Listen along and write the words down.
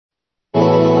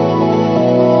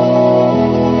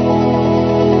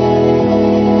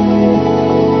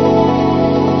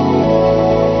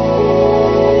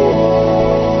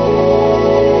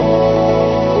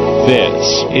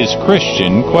is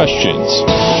Christian Questions.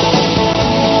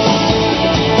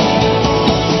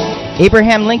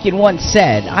 Abraham Lincoln once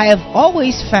said, "I have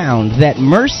always found that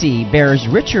mercy bears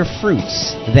richer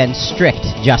fruits than strict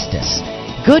justice."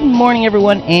 Good morning,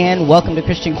 everyone, and welcome to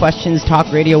Christian Questions, talk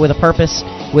radio with a purpose,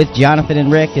 with Jonathan and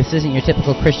Rick. This isn't your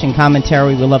typical Christian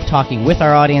commentary. We love talking with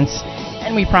our audience,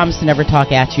 and we promise to never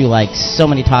talk at you like so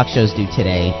many talk shows do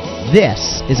today.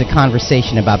 This is a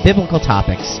conversation about biblical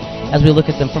topics as we look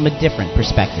at them from a different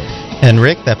perspective. And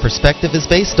Rick, that perspective is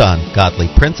based on godly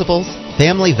principles,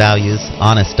 family values,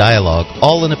 honest dialogue,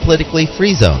 all in a politically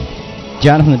free zone.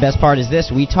 Jonathan, the best part is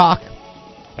this: we talk,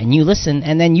 and you listen,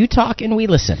 and then you talk, and we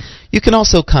listen. You can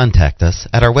also contact us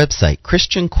at our website,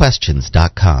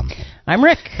 ChristianQuestions.com. I'm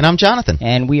Rick. And I'm Jonathan.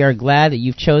 And we are glad that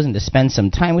you've chosen to spend some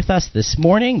time with us this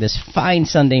morning, this fine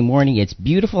Sunday morning. It's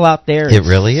beautiful out there. It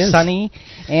really is. Sunny.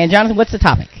 And Jonathan, what's the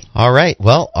topic? All right.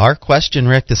 Well, our question,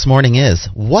 Rick, this morning is,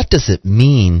 what does it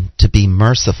mean to be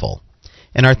merciful?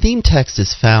 And our theme text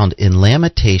is found in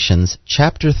Lamentations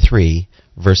chapter 3,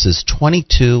 verses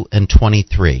 22 and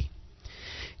 23.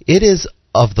 It is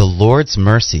of the Lord's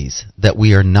mercies that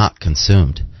we are not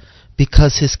consumed,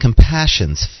 because his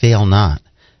compassions fail not.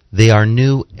 They are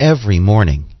new every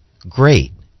morning.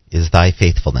 Great is thy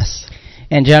faithfulness.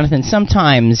 And Jonathan,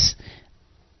 sometimes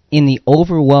in the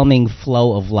overwhelming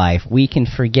flow of life, we can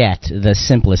forget the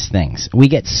simplest things. We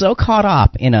get so caught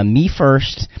up in a me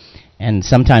first and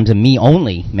sometimes a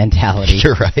me-only mentality.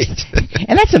 You're right.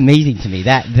 And that's amazing to me.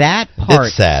 That part...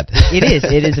 It's sad. It is.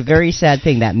 It is a very sad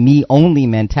thing, that me-only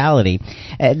mentality,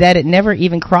 that it never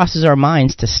even crosses our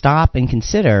minds to stop and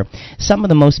consider some of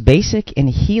the most basic and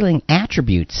healing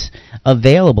attributes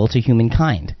available to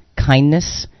humankind: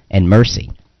 kindness and mercy.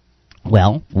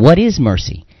 Well, what is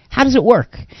mercy? How does it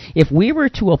work? If we were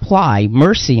to apply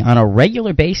mercy on a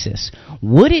regular basis,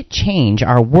 would it change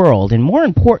our world? And more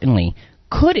importantly,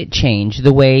 could it change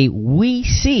the way we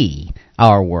see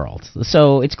our world?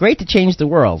 So it's great to change the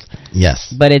world.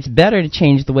 Yes. But it's better to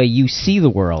change the way you see the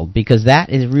world, because that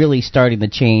is really starting to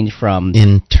change from...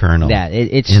 internal.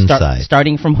 It's inside.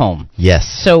 Starting from home. Yes.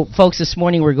 So, folks, this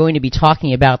morning we're going to be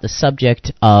talking about the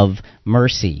subject of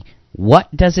mercy.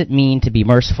 What does it mean to be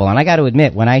merciful? And I got to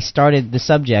admit, when I started the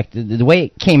subject, the way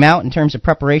it came out in terms of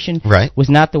preparation was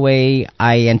not the way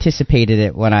I anticipated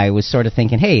it when I was sort of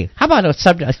thinking, hey, how about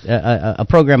a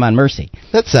program on mercy?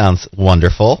 That sounds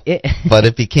wonderful, but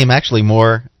it became actually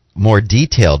more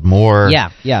detailed, more...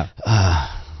 Yeah.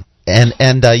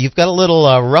 And you've got a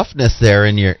little roughness there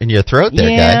in your throat there,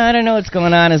 guy. Yeah, I don't know what's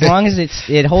going on. As long as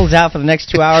it holds out for the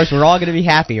next 2 hours, we're all going to be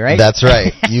happy, right? That's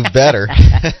right. You better.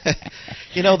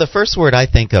 You know, the first word I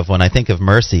think of when I think of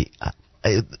mercy,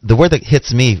 the word that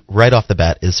hits me right off the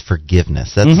bat is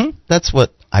forgiveness. That's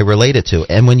what I relate it to.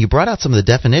 And when you brought out some of the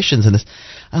definitions in this,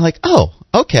 I'm like, oh,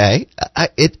 okay.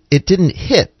 It didn't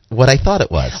hit what I thought it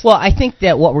was. Well, I think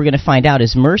that what we're going to find out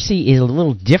is mercy is a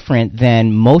little different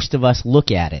than most of us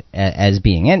look at it as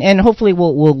being. And hopefully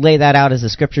we'll lay that out as the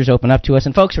scriptures open up to us.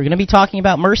 And folks, we're going to be talking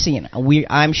about mercy, and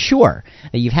I'm sure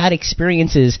that you've had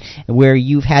experiences where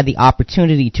you've had the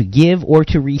opportunity to give or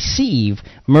to receive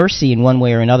mercy in one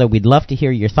way or another. We'd love to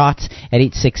hear your thoughts at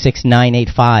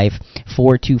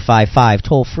 866-985-4255,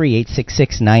 toll free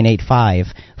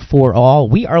 866-985-4ALL.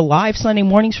 We are live Sunday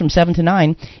mornings from 7 to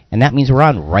 9, and that means we're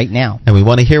on right now. And we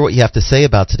want to hear what you have to say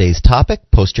about today's topic.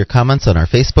 Post your comments on our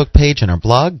Facebook page and our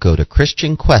blog. Go to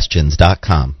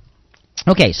ChristianQuestions.com.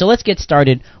 Okay, so let's get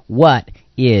started. What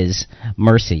is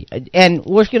mercy? And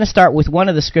we're going to start with one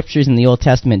of the scriptures in the Old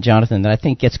Testament, Jonathan, that I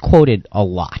think gets quoted a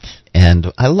lot.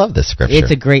 And I love this scripture. It's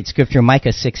a great scripture, Micah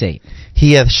 6:8.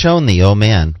 He hath shown thee, O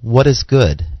man, what is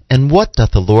good, and what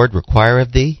doth the Lord require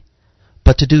of thee?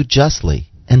 But to do justly,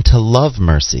 and to love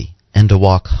mercy, and to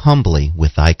walk humbly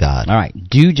with thy God. All right.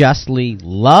 Do justly,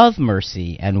 love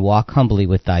mercy, and walk humbly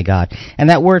with thy God. And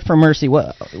that word for mercy,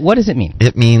 what does it mean?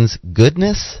 It means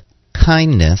goodness,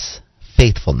 kindness,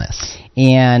 faithfulness.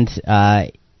 And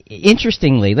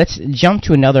interestingly, let's jump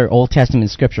to another Old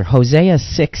Testament scripture. Hosea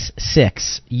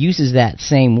 6:6 uses that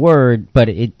same word, but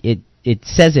it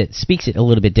speaks it a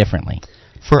little bit differently.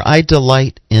 For I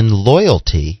delight in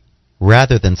loyalty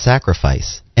rather than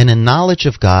sacrifice, and in knowledge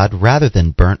of God rather than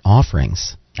burnt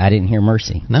offerings. I didn't hear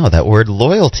mercy. No, that word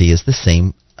loyalty is the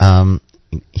same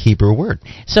Hebrew word.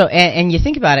 So, and you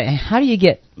think about it, how do you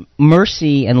get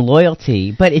mercy and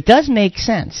loyalty? But it does make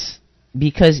sense,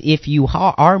 because if you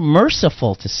are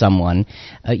merciful to someone,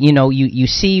 you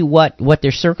see what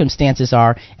their circumstances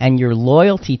are, and your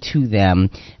loyalty to them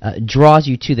draws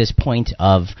you to this point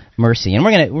of mercy. And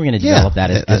we're gonna develop that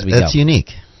as we go. That's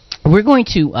unique. We're going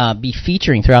to be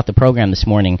featuring throughout the program this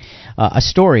morning a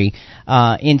story,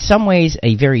 in some ways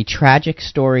a very tragic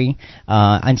story,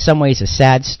 in some ways a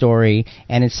sad story,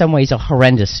 and in some ways a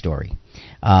horrendous story.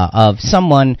 Of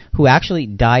someone who actually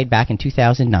died back in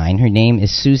 2009. Her name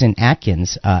is Susan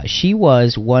Atkins. She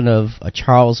was one of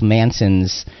Charles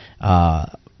Manson's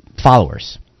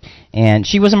followers. And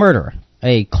she was a murderer,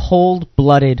 a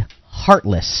cold-blooded,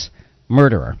 heartless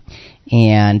murderer.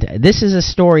 And this is a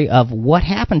story of what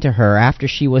happened to her after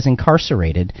she was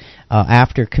incarcerated,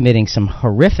 after committing some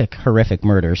horrific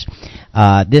murders.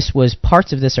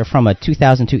 Parts of this are from a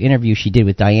 2002 interview she did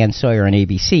with Diane Sawyer on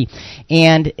ABC.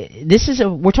 And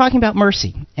we're talking about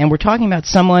mercy, and we're talking about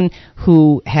someone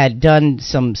who had done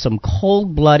some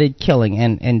cold-blooded killing.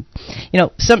 And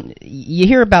you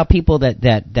hear about people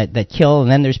that kill,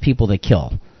 and then there's people that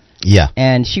kill. Yeah.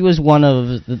 And she was one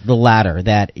of the latter,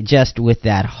 that just with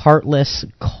that heartless,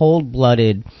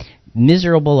 cold-blooded,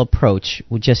 miserable approach,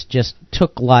 just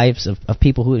took lives of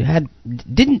people who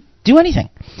didn't do anything.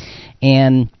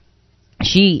 And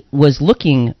she was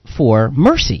looking for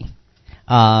mercy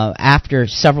after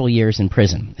several years in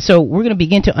prison. So we're going to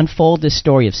begin to unfold this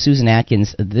story of Susan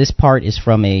Atkins. This part is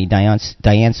from a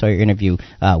Diane Sawyer interview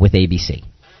with ABC.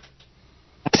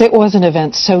 It was an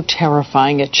event so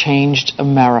terrifying it changed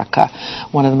America.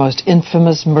 One of the most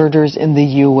infamous murders in the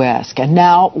U.S. And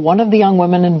now one of the young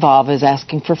women involved is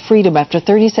asking for freedom after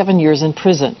 37 years in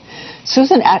prison.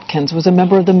 Susan Atkins was a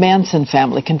member of the Manson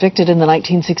family, convicted in the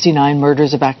 1969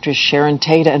 murders of actress Sharon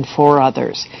Tate and 4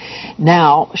 others.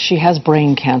 Now she has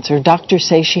brain cancer. Doctors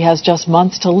say she has just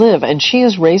months to live, and she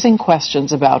is raising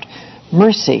questions about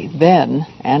mercy then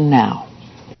and now.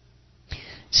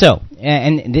 So,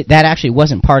 and that actually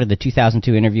wasn't part of the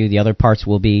 2002 interview. The other parts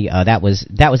will be, that was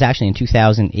actually in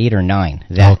 2008 or 9,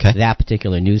 that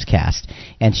particular newscast.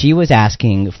 And she was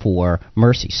asking for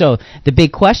mercy. So the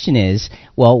big question is,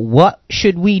 well, what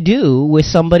should we do with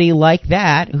somebody like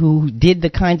that who did the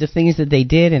kinds of things that they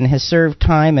did and has served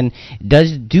time, and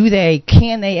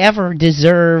can they ever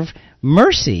deserve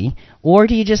mercy, or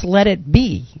do you just let it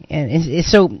be? And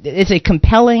so it's a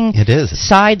compelling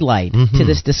sidelight to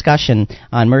this discussion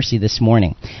on mercy this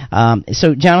morning.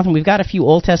 So, Jonathan, we've got a few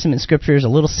Old Testament scriptures, a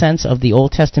little sense of the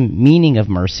Old Testament meaning of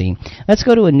mercy. Let's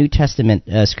go to a New Testament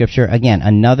scripture. Again,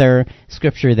 another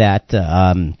scripture that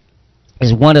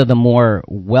is one of the more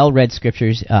well-read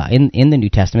scriptures in the New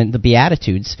Testament, the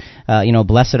Beatitudes.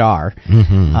 Blessed are,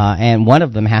 and one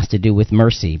of them has to do with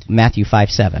mercy. Matthew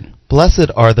 5:7.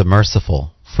 Blessed are the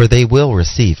merciful, for they will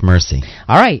receive mercy.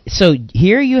 All right, so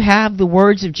here you have the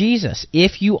words of Jesus.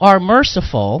 If you are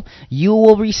merciful, you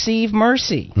will receive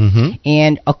mercy.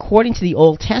 And according to the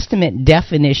Old Testament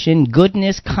definition,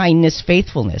 goodness, kindness,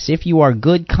 faithfulness. If you are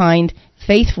good, kind,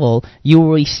 faithful, you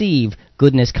will receive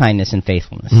goodness, kindness, and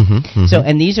faithfulness. So,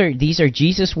 and these are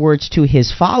Jesus' words to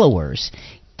his followers,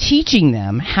 teaching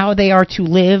them how they are to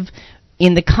live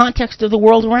in the context of the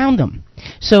world around them.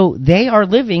 So they are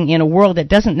living in a world that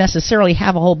doesn't necessarily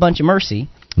have a whole bunch of mercy.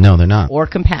 No, they're not. Or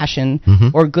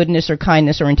compassion, or goodness, or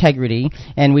kindness, or integrity,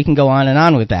 and we can go on and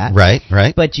on with that. Right.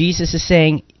 But Jesus is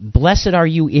saying, blessed are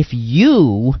you if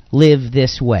you live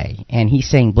this way. And he's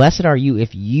saying, blessed are you if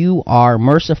you are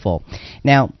merciful.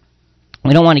 Now,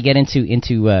 we don't want to get into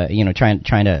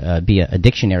trying to be a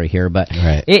dictionary here, but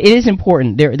it is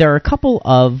important. There are a couple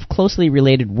of closely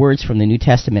related words from the New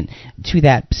Testament to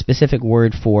that specific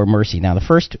word for mercy. Now, the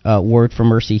first word for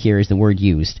mercy here is the word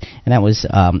used, and that was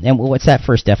and what's that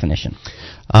first definition?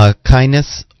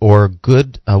 Kindness or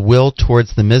good will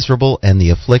towards the miserable and the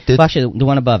afflicted. Well, actually, the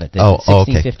one above it,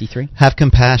 1653. Okay. Have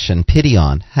compassion, pity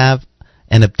on, have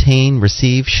and obtain,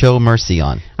 receive, show mercy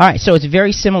on. All right, so it's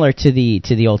very similar to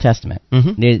the Old Testament.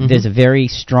 There's a very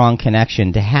strong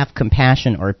connection. To have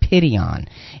compassion or pity on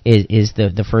is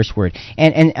the first word.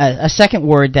 And a second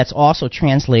word that's also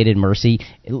translated mercy,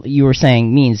 you were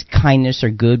saying, means kindness or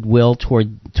goodwill toward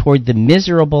the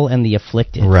miserable and the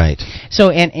afflicted. Right. So,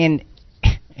 and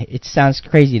it sounds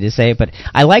crazy to say it, but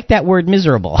I like that word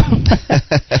miserable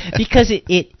because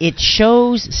it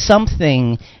shows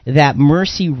something that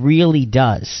mercy really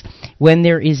does. When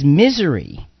there is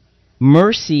misery,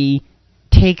 mercy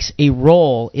takes a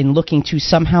role in looking to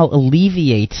somehow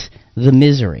alleviate the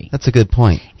misery. That's a good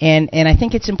point. And I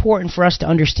think it's important for us to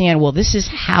understand, well, this is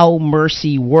how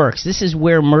mercy works. This is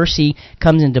where mercy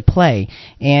comes into play.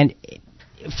 And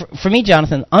for me,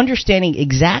 Jonathan, understanding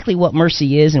exactly what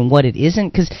mercy is and what it isn't,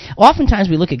 because oftentimes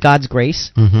we look at God's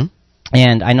grace,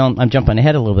 and I know I'm jumping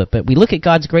ahead a little bit, but we look at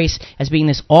God's grace as being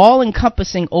this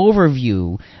all-encompassing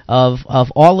overview of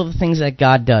all of the things that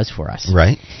God does for us.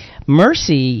 Right.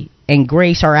 Mercy and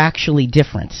grace are actually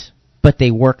different, but they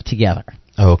work together.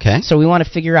 Okay. So we want to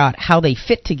figure out how they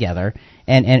fit together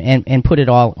and put it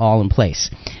all in place.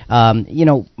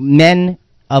 Men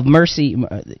of mercy,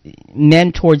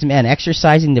 men towards men,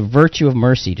 exercising the virtue of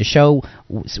mercy to show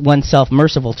oneself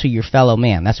merciful to your fellow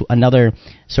man. That's another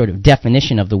sort of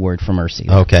definition of the word for mercy.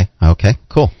 Okay,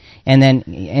 cool. And then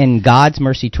in God's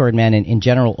mercy toward men, in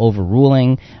general,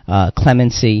 overruling,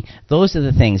 clemency, those are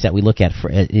the things that we look at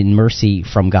in mercy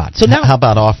from God. So now, how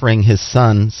about offering his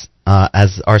sons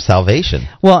as our salvation?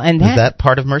 Well, and is that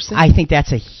part of mercy? I think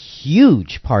that's a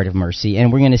huge part of mercy,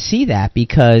 and we're going to see that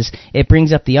because it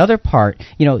brings up the other part.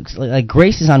 Like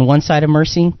grace is on one side of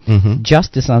mercy,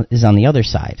 justice is on the other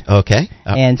side. Okay,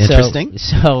 and interesting.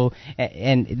 So,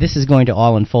 and this is going to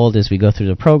all unfold as we go through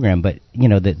the program, but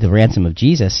the ransom of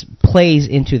Jesus plays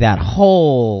into that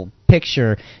whole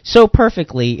picture so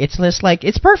perfectly. It's just like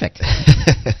it's perfect.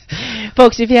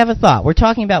 Folks, if you have a thought, we're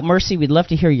talking about mercy. We'd love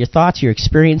to hear your thoughts, your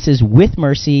experiences with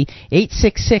mercy.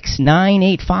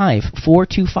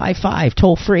 866-985-4255,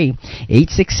 toll free.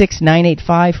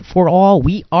 866-985-4ALL.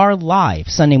 We are live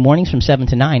Sunday mornings from 7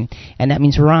 to 9, and that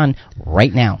means we're on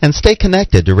right now. And stay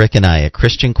connected to Rick and I at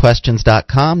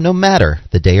ChristianQuestions.com, no matter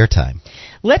the day or time.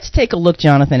 Let's take a look,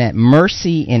 Jonathan, at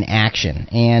mercy in action.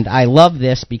 And I love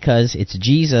this because it's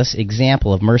Jesus'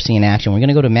 example of mercy in action. We're going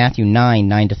to go to Matthew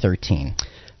 9:9-13.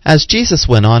 As Jesus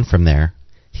went on from there,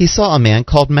 he saw a man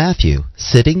called Matthew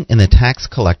sitting in the tax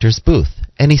collector's booth,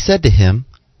 and he said to him,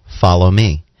 "Follow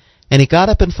me." And he got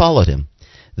up and followed him.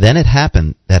 Then it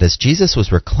happened that as Jesus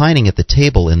was reclining at the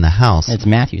table in the house... It's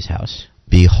Matthew's house.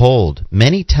 Behold,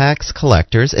 many tax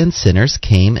collectors and sinners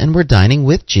came and were dining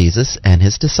with Jesus and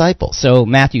his disciples. So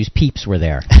Matthew's peeps were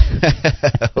there.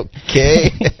 Okay.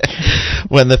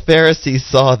 When the Pharisees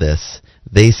saw this,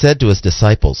 they said to his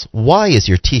disciples, "Why is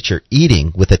your teacher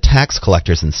eating with the tax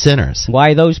collectors and sinners?"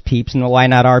 Why those peeps and why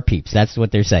not our peeps? That's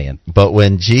what they're saying. But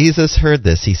when Jesus heard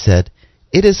this, he said,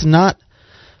 "It is not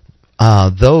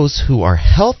those who are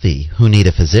healthy who need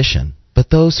a physician,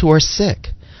 but those who are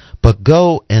sick. But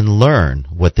go and learn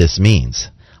what this means.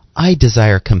 I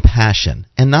desire compassion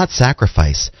and not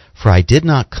sacrifice, for I did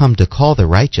not come to call the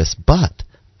righteous, but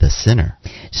the sinner."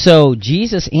 So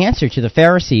Jesus' answer to the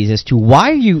Pharisees as to why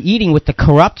are you eating with the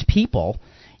corrupt people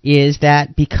is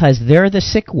that because they're the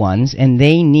sick ones and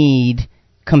they need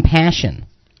compassion.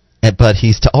 But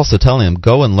he's also telling them,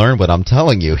 go and learn what I'm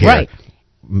telling you here. Right.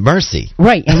 Mercy.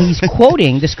 Right, and he's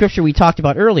quoting the scripture we talked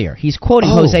about earlier. He's quoting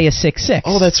Hosea 6:6.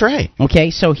 Oh, that's right. Okay,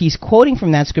 so he's quoting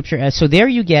from that scripture. So there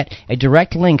you get a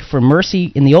direct link for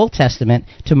mercy in the Old Testament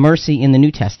to mercy in the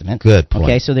New Testament. Good point.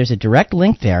 Okay, so there's a direct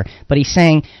link there. But he's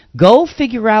saying, go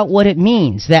figure out what it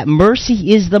means, that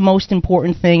mercy is the most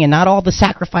important thing and not all the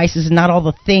sacrifices and not all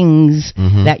the things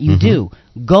that you do.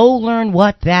 Go learn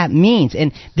what that means.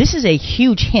 And this is a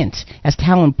huge hint as to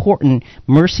how important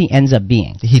mercy ends up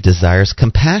being. He desires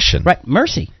compassion. Right,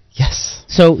 mercy. Yes.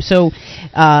 So,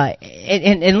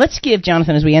 let's give,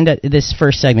 Jonathan, as we end this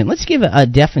first segment, let's give a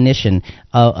definition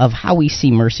of how we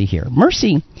see mercy here.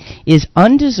 Mercy is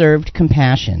undeserved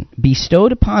compassion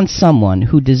bestowed upon someone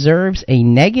who deserves a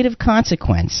negative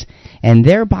consequence, and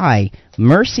thereby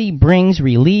mercy brings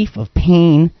relief of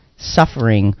pain,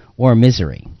 suffering, or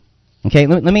misery. Okay,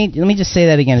 let me just say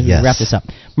that again as we wrap this up.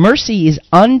 Mercy is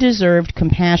undeserved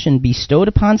compassion bestowed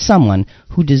upon someone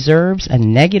who deserves a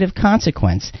negative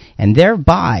consequence, and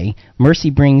thereby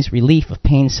mercy brings relief of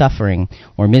pain, suffering,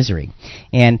 or misery.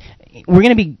 And we're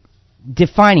going to be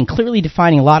clearly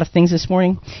defining a lot of things this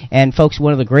morning. And folks,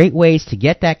 one of the great ways to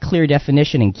get that clear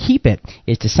definition and keep it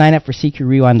is to sign up for CQ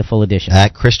Rewind, the full edition.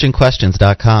 At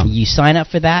ChristianQuestions.com. You sign up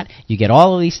for that, you get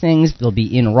all of these things, they'll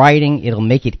be in writing, it'll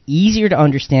make it easier to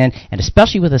understand, and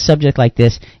especially with a subject like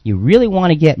this, you really want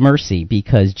to get mercy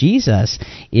because Jesus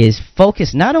is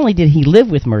focused, not only did he live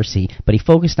with mercy, but he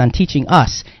focused on teaching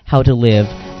us how to live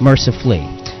mercifully.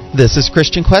 This is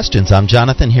Christian Questions. I'm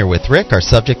Jonathan here with Rick. Our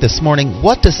subject this morning,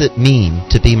 what does it mean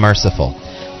to be merciful?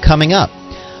 Coming up,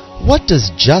 what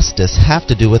does justice have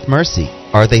to do with mercy?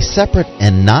 Are they separate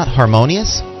and not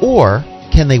harmonious, or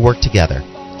can they work together?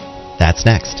 That's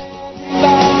next.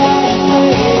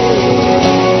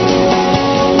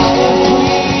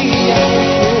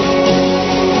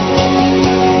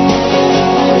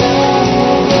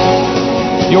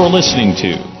 You're listening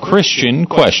to Christian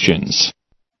Questions.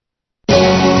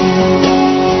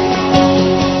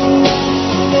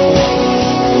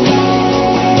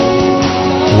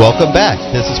 Welcome back.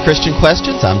 This is Christian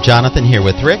Questions. I'm Jonathan here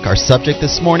with Rick. Our subject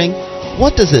this morning,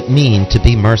 what does it mean to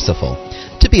be merciful?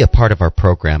 To be a part of our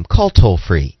program, call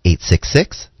toll-free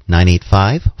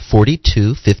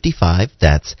 866-985-4255.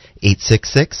 That's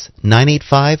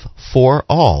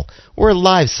 866-985-4ALL. We're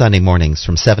live Sunday mornings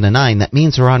from 7 to 9. That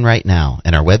means we're on right now.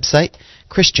 And our website,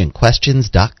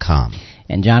 ChristianQuestions.com.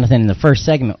 And Jonathan, in the first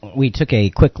segment, we took a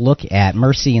quick look at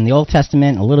mercy in the Old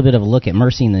Testament, a little bit of a look at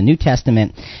mercy in the New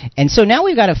Testament. And so now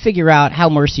we've got to figure out how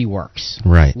mercy works.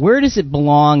 Right. Where does it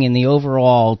belong in the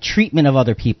overall treatment of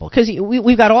other people? Because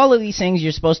we've got all of these things.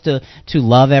 You're supposed to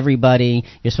love everybody.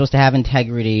 You're supposed to have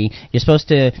integrity. You're supposed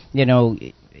to,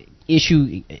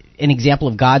 issue an example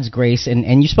of God's grace,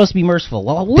 and you're supposed to be merciful.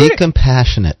 Well, be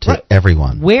compassionate to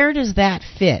everyone. Where does that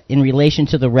fit in relation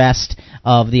to the rest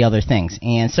of the other things?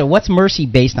 And so what's mercy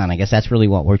based on? I guess that's really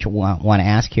what we want to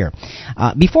ask here.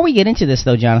 Before we get into this,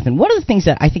 though, Jonathan, one of the things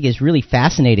that I think is really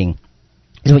fascinating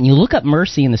is when you look up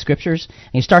mercy in the Scriptures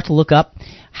and you start to look up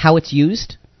how it's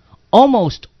used,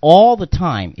 almost all the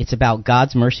time it's about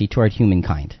God's mercy toward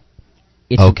humankind.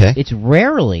 It's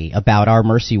rarely about our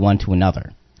mercy one to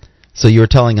another. So you were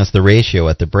telling us the ratio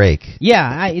at the break.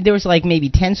 Yeah, there was like maybe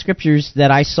 10 scriptures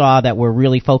that I saw that were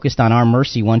really focused on our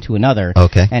mercy one to another.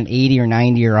 Okay. And 80 or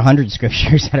 90 or 100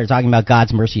 scriptures that are talking about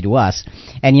God's mercy to us.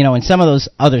 And, in some of those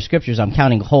other scriptures, I'm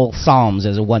counting whole Psalms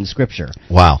as a one scripture.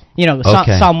 Wow.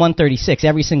 Psalm 136,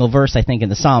 every single verse, I think, in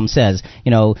the Psalm says,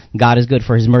 God is good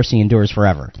for his mercy endures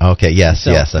forever. Okay, yes.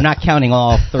 I'm not counting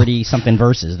all 30-something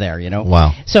verses there,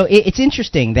 Wow. So it's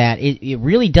interesting that it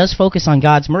really does focus on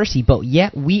God's mercy, but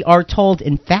yet we are told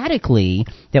emphatically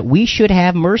that we should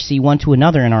have mercy one to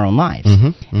another in our own lives.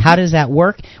 How does that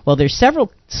work? Well, there's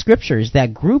several scriptures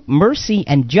that group mercy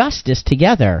and justice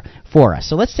together for us.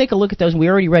 So let's take a look at those. We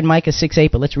already read Micah 6:8,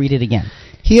 but let's read it again.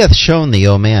 He hath shown thee,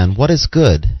 O man, what is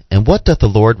good, and what doth the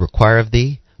Lord require of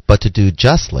thee, but to do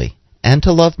justly, and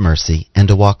to love mercy, and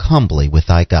to walk humbly with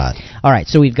thy God. All right,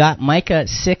 so we've got Micah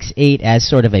 6:8 as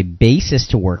sort of a basis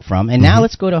to work from, and now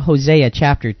let's go to Hosea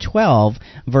chapter 12,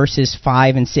 verses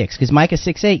 5 and 6, because Micah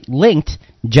 6:8 linked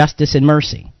justice and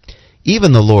mercy.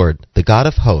 Even the Lord, the God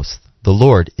of hosts, the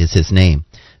Lord is his name.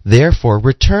 Therefore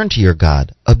return to your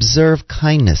God, observe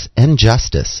kindness and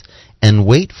justice, and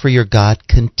wait for your God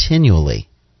continually.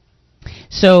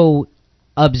 So,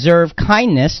 observe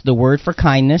kindness, the word for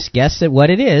kindness, guess what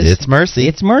it is? It's mercy.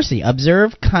 It's mercy.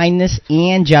 Observe kindness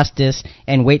and justice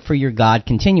and wait for your God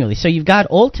continually. So you've got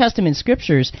Old Testament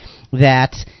scriptures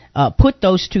that put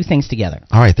those two things together.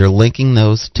 All right, they're linking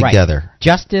those together. Right.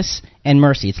 Justice and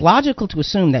mercy. It's logical to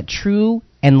assume that true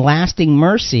and lasting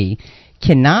mercy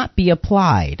cannot be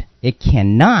applied. It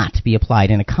cannot be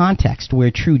applied in a context where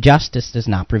true justice does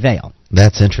not prevail.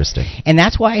 That's interesting. And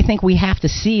that's why I think we have to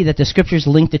see that the Scriptures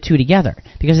link the two together.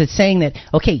 Because it's saying that,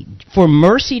 okay, for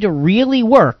mercy to really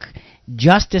work,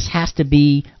 justice has to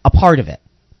be a part of it.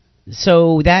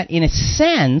 So that, in a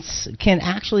sense, can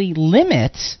actually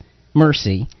limit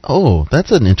mercy. Oh,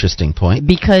 that's an interesting point.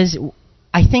 Because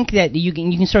I think that you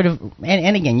can sort of,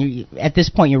 and again, at this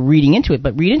point you're reading into it,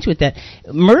 but read into it that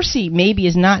mercy maybe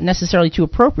is not necessarily too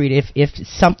appropriate if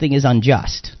something is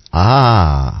unjust.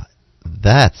 Ah,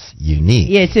 that's unique.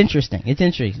 Yeah, it's interesting. It's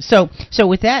interesting. So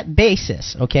with that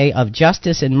basis, okay, of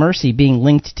justice and mercy being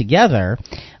linked together,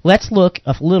 let's look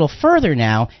a little further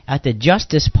now at the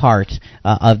justice part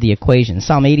of the equation.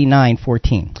 Psalm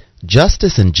 89:14.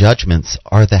 Justice and judgments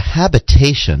are the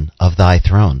habitation of thy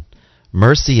throne.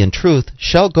 Mercy and truth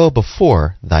shall go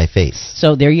before thy face.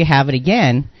 So there you have it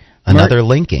again. Another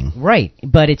linking. Right,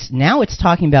 but it's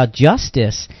talking about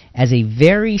justice as a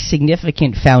very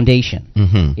significant foundation.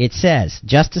 It says,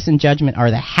 justice and judgment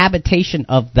are the habitation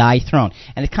of thy throne.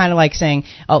 And it's kind of like saying,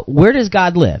 where does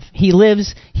God live? He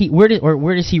lives, where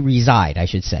does he reside, I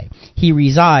should say? He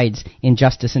resides in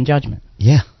justice and judgment.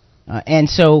 Yeah.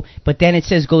 But then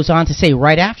it goes on to say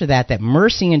right after that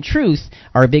mercy and truth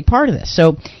are a big part of this.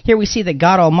 So here we see that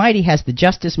God Almighty has the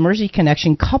justice-mercy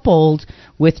connection coupled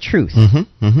with truth.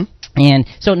 And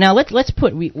so now let's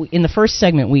put, in the first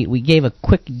segment we gave a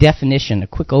quick definition, a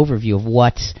quick overview of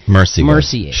what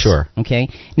mercy is. Sure. Okay.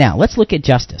 Now let's look at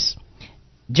justice.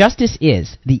 Justice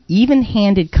is the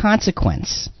even-handed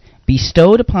consequence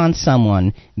bestowed upon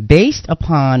someone based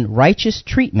upon righteous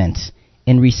treatment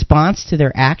in response to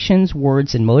their actions,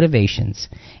 words, and motivations,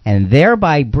 and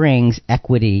thereby brings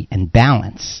equity and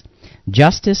balance.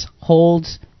 Justice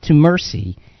holds to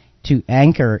mercy to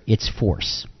anchor its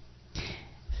force.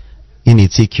 You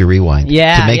need CQ Rewind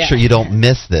to make sure you don't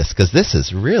miss this, because this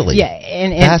is really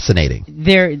fascinating.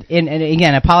 And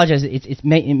again, I apologize. It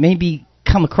may be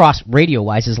come across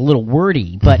radio-wise as a little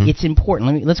wordy, but it's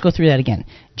important. Let's go through that again.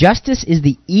 Justice is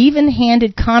the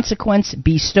even-handed consequence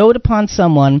bestowed upon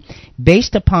someone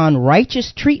based upon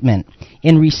righteous treatment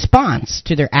in response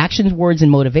to their actions, words,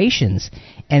 and motivations,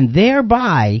 and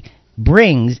thereby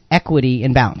brings equity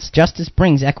and balance. Justice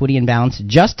brings equity and balance.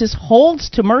 Justice holds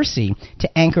to mercy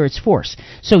to anchor its force.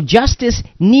 So justice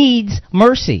needs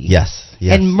mercy. Yes.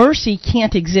 And mercy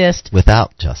can't exist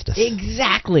without justice.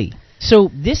 Exactly. So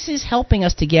this is helping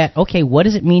us to get, okay, what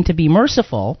does it mean to be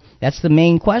merciful? That's the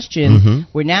main question. Mm-hmm.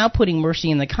 We're now putting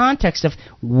mercy in the context of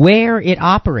where it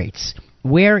operates,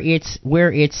 where it's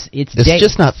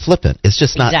just not flippant. It's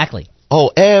just not exactly.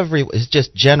 It's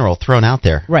just general thrown out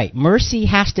there. Right. Mercy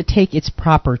has to take its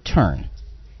proper turn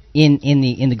in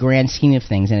the grand scheme of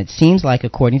things, and it seems like,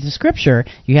 according to Scripture,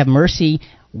 you have mercy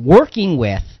working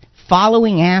with,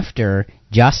 following after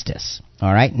justice.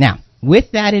 All right. Now,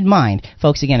 with that in mind,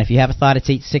 folks, again, if you have a thought, it's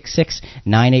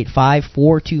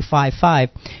 866-985-4255.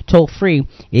 Toll free,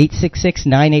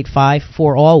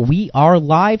 866-985-4ALL. We are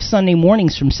live Sunday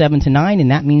mornings from 7 to 9, and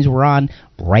that means we're on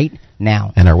right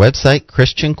now. And our website,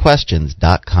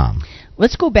 ChristianQuestions.com.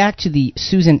 Let's go back to the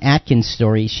Susan Atkins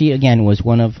story. She, again, was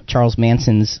one of Charles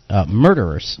Manson's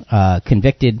murderers,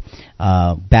 convicted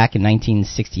back in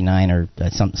 1969 or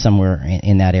somewhere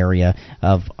in that area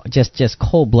of just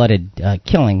cold-blooded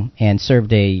killing, and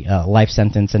served a life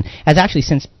sentence and has actually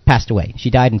since passed away.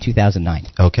 She died in 2009.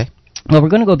 Okay. Well, we're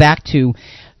going to go back to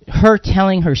her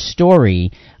telling her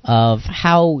story of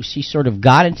how she sort of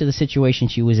got into the situation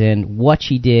she was in, what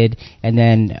she did, and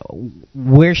then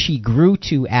where she grew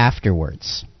to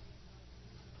afterwards.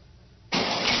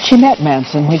 She met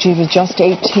Manson when she was just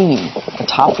 18, a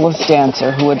topless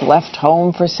dancer who had left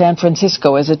home for San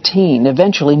Francisco as a teen,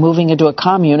 eventually moving into a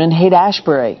commune in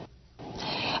Haight-Ashbury.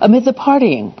 Amid the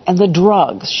partying and the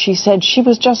drugs, she said she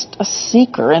was just a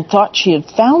seeker and thought she had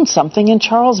found something in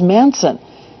Charles Manson.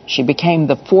 She became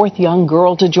the fourth young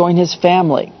girl to join his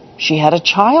family. She had a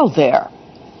child there.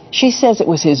 She says it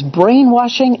was his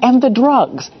brainwashing and the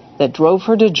drugs that drove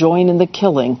her to join in the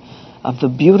killing of the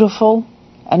beautiful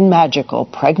and magical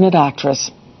pregnant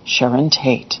actress Sharon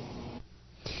Tate.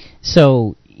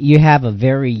 So you have a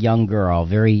very young girl,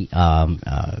 very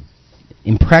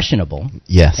impressionable,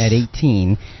 yes, at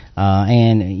 18.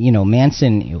 And,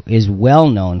 Manson is well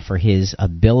known for his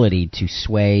ability to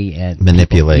sway and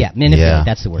manipulate. Manipulate. Yeah.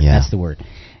 That's the word. Yeah. That's the word.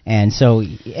 And so,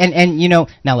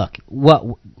 now look,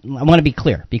 I want to be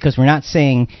clear, because we're not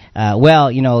saying,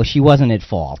 she wasn't at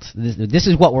fault. This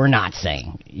is what we're not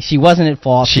saying. She wasn't at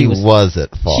fault. She was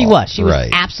at fault. She was. She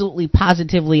right. was absolutely,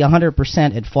 positively,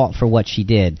 100% at fault for what she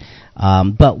did.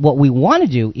 But what we want to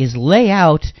do is lay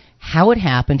out how it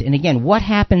happened, and again, what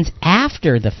happens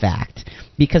after the fact,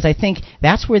 because I think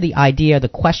that's where the idea, the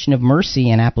question of mercy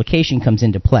and application comes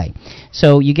into play.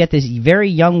 So you get this very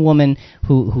young woman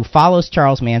who follows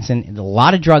Charles Manson, a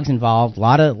lot of drugs involved, a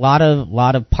lot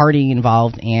of partying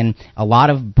involved, and a lot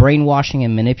of brainwashing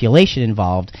and manipulation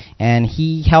involved, and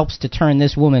he helps to turn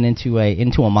this woman into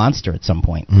a monster at some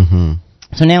point. Mm-hmm.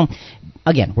 So now,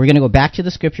 again, we're going to go back to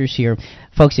the Scriptures here.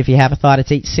 Folks, if you have a thought, it's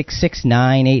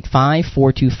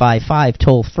 866-985-4255,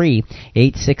 toll free,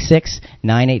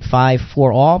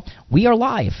 866-985-4ALL. We are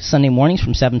live Sunday mornings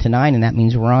from 7 to 9, and that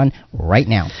means we're on right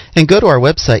now. And go to our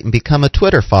website and become a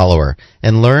Twitter follower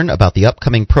and learn about the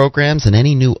upcoming programs and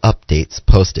any new updates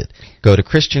posted. Go to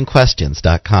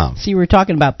ChristianQuestions.com. See, we were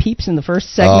talking about peeps in the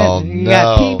first segment. Oh, you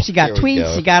got peeps, you got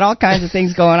tweets, you got all kinds of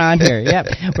things going on here.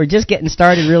 Yep. We're just getting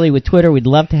started really with Twitter. We'd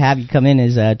love to have you come in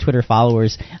as Twitter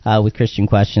followers with Christian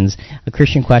Questions.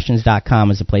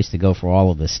 ChristianQuestions.com is a place to go for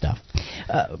all of this stuff.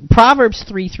 Proverbs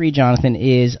 3:3, Jonathan,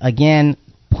 is, again,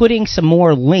 putting some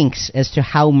more links as to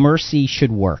how mercy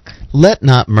should work. Let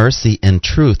not mercy and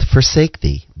truth forsake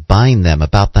thee. Bind them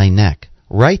about thy neck.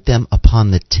 Write them upon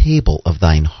the table of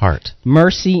thine heart.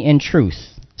 Mercy and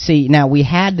truth. See, now we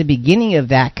had the beginning of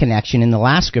that connection in the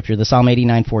last scripture, the Psalm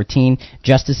 89:14,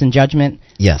 justice and judgment.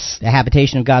 Yes. The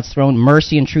habitation of God's throne,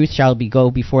 mercy and truth shall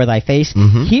go before thy face.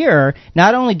 Mm-hmm. Here,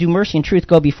 not only do mercy and truth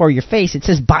go before your face, it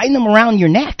says bind them around your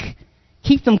neck.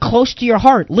 Keep them close to your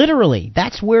heart, literally.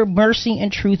 That's where mercy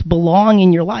and truth belong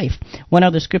in your life. One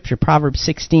other scripture, Proverbs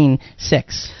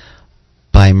 16:6.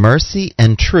 By mercy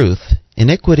and truth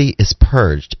iniquity is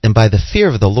purged, and by the fear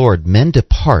of the Lord men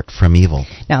depart from evil.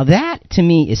 Now that, to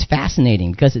me, is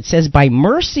fascinating, because it says by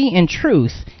mercy and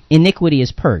truth iniquity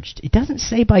is purged. It doesn't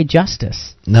say by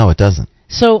justice. No, it doesn't.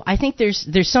 So I think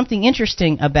there's something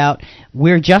interesting about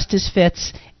where justice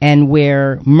fits and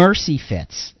where mercy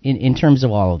fits in terms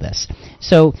of all of this.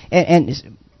 So,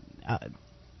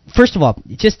 first of all,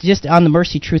 just on the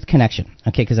mercy-truth connection,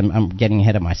 okay, because I'm getting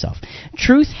ahead of myself.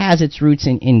 Truth has its roots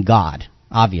in God,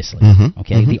 obviously,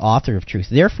 okay, the author of truth.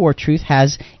 Therefore, truth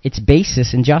has its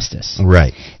basis in justice.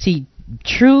 Right. See,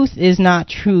 truth is not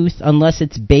truth unless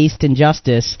it's based in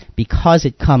justice, because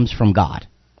it comes from God.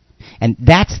 And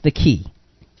that's the key.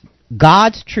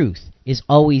 God's truth is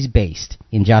always based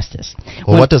in justice.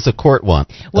 Well, what does the court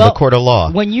want? Well, the court of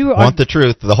law when you want the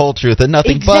truth, the whole truth, and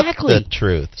nothing but the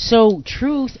truth. So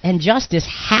truth and justice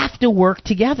have to work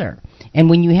together. And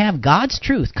when you have God's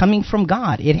truth coming from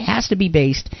God, it has to be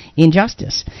based in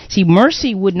justice. See,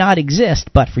 mercy would not exist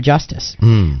but for justice.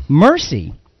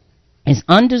 Mercy is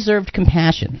undeserved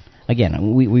compassion.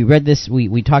 Again, we read this,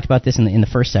 we talked about this in the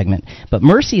first segment, but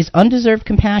mercy is undeserved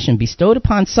compassion bestowed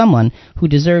upon someone who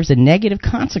deserves a negative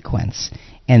consequence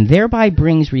and thereby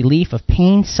brings relief of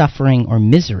pain, suffering, or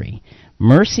misery.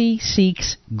 Mercy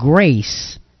seeks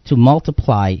grace to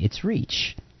multiply its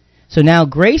reach. So now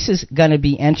grace is going to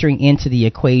be entering into the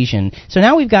equation. So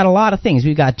now we've got a lot of things.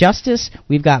 We've got justice,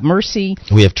 we've got mercy.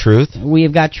 We have truth. We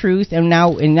have got truth, and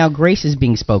now grace is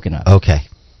being spoken of. Okay.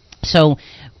 So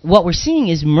what we're seeing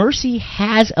is mercy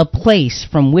has a place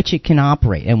from which it can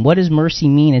operate. And what does mercy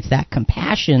mean? It's that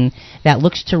compassion that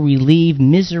looks to relieve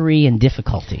misery and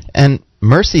difficulty. And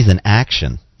mercy's an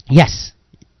action. Yes.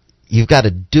 You've got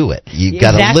to do it. You've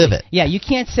got to live it. Yeah, you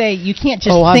can't just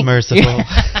I'm merciful.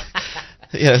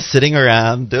 Sitting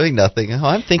around doing nothing. Oh,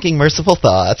 I'm thinking merciful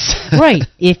thoughts. Right.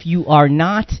 If you are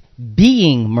not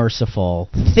being merciful,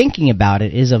 thinking about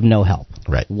it is of no help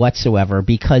whatsoever,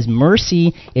 because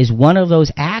mercy is one of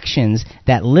those actions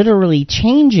that literally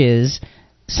changes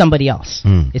somebody else.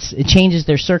 It changes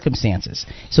their circumstances.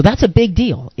 So that's a big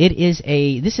deal.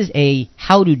 This is a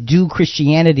how to do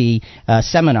Christianity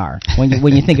seminar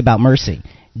when you think about mercy.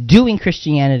 Doing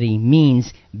Christianity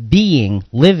means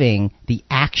living the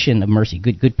action of mercy.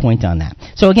 Good point on that.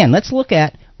 So again, let's look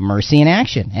at mercy in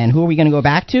action. And who are we going to go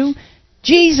back to?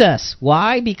 Jesus.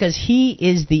 Why? Because he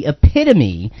is the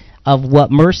epitome of what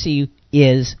mercy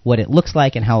is, what it looks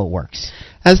like, and how it works.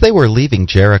 As they were leaving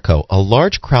Jericho, a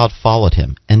large crowd followed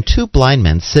him, and 2 blind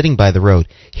men sitting by the road,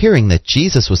 hearing that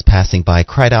Jesus was passing by,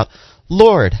 cried out,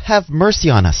 "Lord, have mercy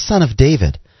on us, Son of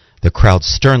David." The crowd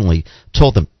sternly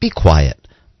told them, "Be quiet."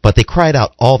 But they cried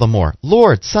out all the more,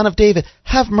 "Lord, Son of David,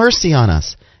 have mercy on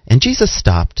us." And Jesus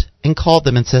stopped and called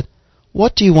them and said,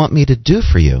 "What do you want me to do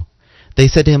for you?" They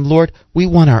said to him, "Lord, we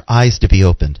want our eyes to be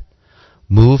opened."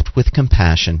 Moved with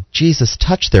compassion, Jesus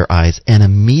touched their eyes, and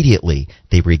immediately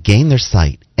they regained their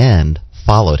sight and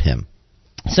followed him.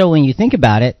 So when you think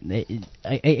about it,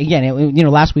 again,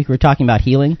 last week we were talking about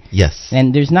healing. Yes.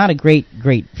 And there's not a great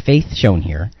faith shown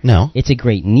here. No. It's a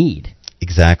great need.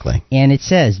 Exactly. And it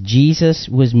says, Jesus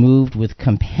was moved with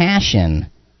compassion,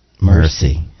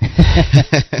 mercy.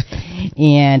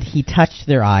 And he touched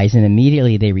their eyes, and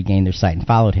immediately they regained their sight and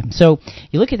followed him. So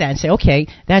you look at that and say, okay,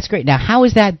 that's great. Now, how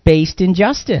is that based in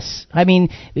justice? I mean,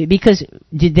 because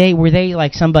were they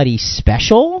like somebody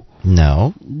special?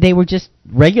 No. They were just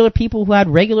regular people who had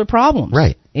regular problems.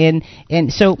 Right. And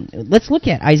so let's look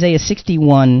at Isaiah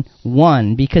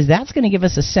 61:1, because that's going to give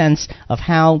us a sense of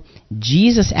how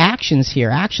Jesus' actions here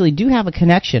actually do have a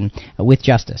connection with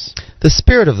justice. The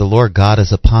Spirit of the Lord God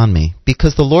is upon me,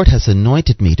 because the Lord has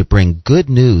anointed me to bring good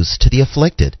news to the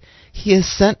afflicted. He has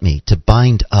sent me to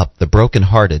bind up the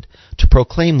brokenhearted, to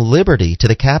proclaim liberty to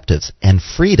the captives and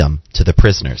freedom to the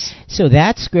prisoners. So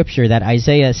that scripture, that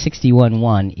Isaiah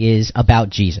 61:1, is about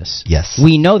Jesus. Yes.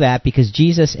 We know that because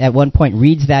Jesus at one point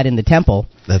reads that in the temple.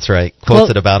 That's right. Quotes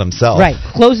it about himself. Right.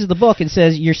 Closes the book and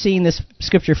says, you're seeing this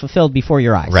scripture fulfilled before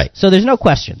your eyes. Right. So there's no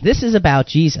question. This is about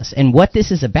Jesus. And what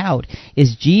this is about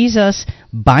is Jesus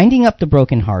binding up the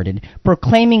brokenhearted,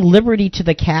 proclaiming liberty to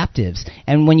the captives.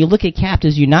 And when you look at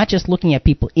captives, you're not just looking at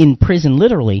people in prison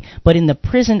literally, but in the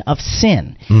prison of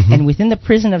sin. Mm-hmm. And within the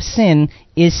prison of sin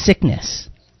is sickness.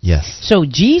 Yes. So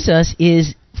Jesus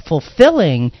is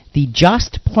fulfilling the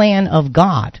just plan of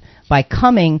God by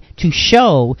coming to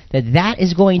show that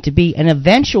is going to be an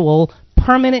eventual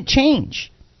permanent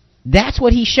change. That's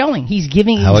what he's showing. He's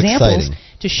giving examples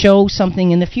to show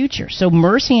something in the future. So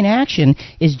mercy in action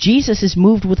is Jesus is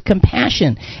moved with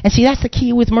compassion. And see, that's the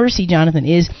key with mercy, Jonathan,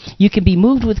 is you can be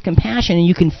moved with compassion and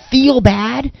you can feel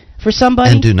bad for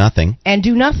somebody. And do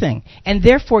nothing. And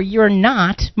therefore you're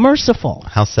not merciful.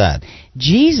 How sad.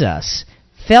 Jesus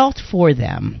felt for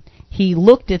them. He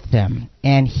looked at them,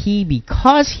 and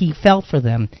because he felt for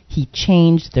them, he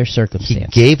changed their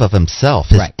circumstances. He gave of himself,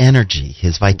 his energy,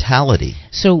 his vitality.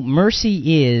 So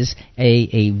mercy is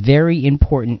a very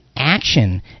important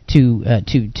action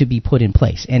to be put in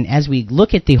place. And as we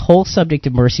look at the whole subject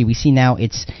of mercy, we see now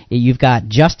you've got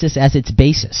justice as its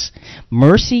basis.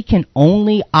 Mercy can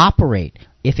only operate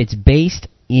if it's based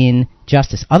in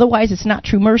justice. Otherwise, it's not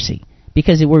true mercy.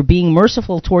 Because we're being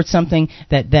merciful towards something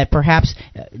that perhaps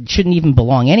shouldn't even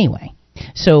belong anyway.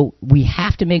 So we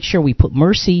have to make sure we put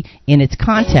mercy in its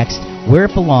context where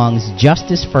it belongs,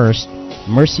 justice first,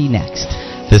 mercy next.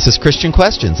 This is Christian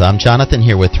Questions. I'm Jonathan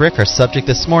here with Rick. Our subject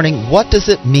this morning, what does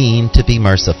it mean to be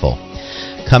merciful?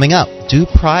 Coming up, do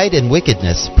pride and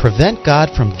wickedness prevent God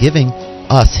from giving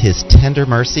us His tender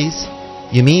mercies?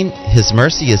 You mean His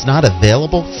mercy is not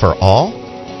available for all?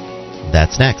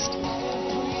 That's next.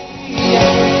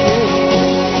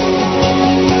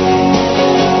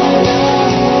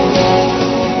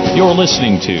 You're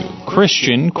listening to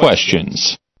Christian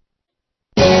Questions.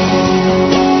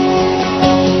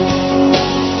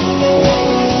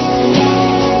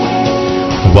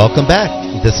 Welcome back.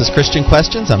 This is Christian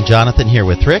Questions. I'm Jonathan here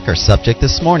with Rick. Our subject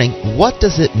this morning, what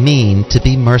does it mean to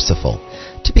be merciful?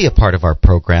 To be a part of our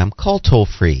program, call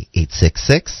toll-free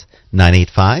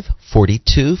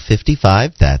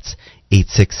 866-985-4255. That's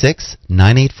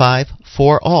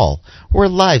 866-985-4ALL. We're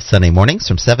live Sunday mornings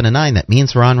from 7 to 9. That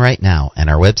means we're on right now. And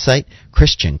our website,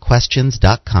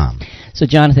 ChristianQuestions.com. So,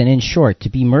 Jonathan, in short, to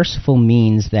be merciful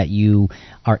means that you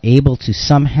are able to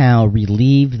somehow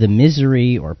relieve the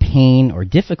misery or pain or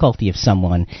difficulty of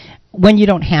someone when you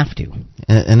don't have to.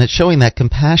 And it's showing that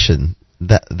compassion,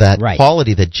 that right.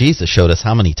 quality that Jesus showed us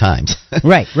how many times.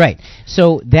 Right.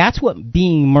 So that's what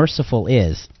being merciful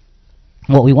is.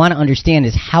 What we want to understand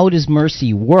is, how does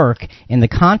mercy work in the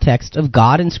context of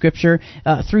God and Scripture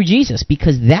through Jesus?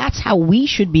 Because that's how we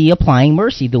should be applying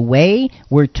mercy. The way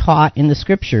we're taught in the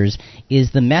Scriptures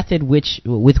is the method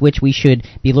with which we should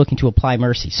be looking to apply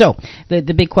mercy. So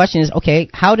the big question is, okay,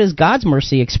 how does God's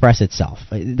mercy express itself?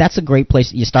 That's a great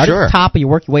place. You start at the top and you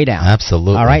work your way down.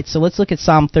 Absolutely. All right, so let's look at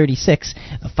Psalm 36,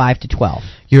 5 to 12.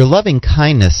 Your loving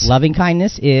kindness. Loving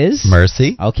kindness is?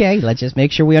 Mercy. Okay, let's just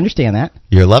make sure we understand that.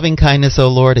 Your loving kindness, O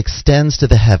Lord, extends to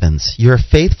the heavens. Your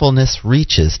faithfulness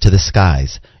reaches to the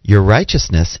skies. Your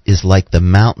righteousness is like the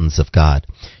mountains of God.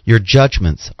 Your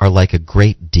judgments are like a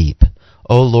great deep.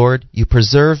 O Lord, you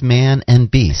preserve man and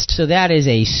beast. So that is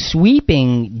a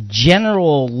sweeping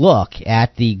general look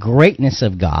at the greatness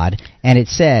of God, and it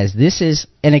says this is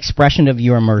an expression of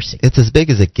your mercy. It's as big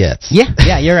as it gets.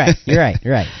 Yeah, you're right. You're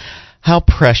right. How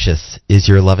precious is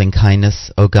your loving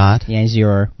kindness, O God? Yeah, is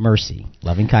your mercy.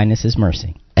 Loving kindness is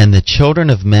mercy. And the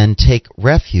children of men take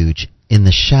refuge in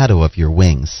the shadow of your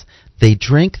wings. They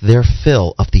drink their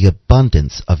fill of the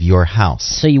abundance of your house.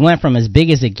 So you went from as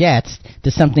big as it gets to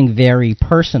something very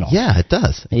personal. Yeah, it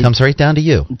does. It comes right down to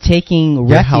you. Taking your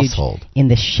refuge household. In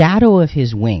the shadow of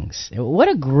his wings. What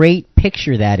a great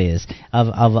picture that is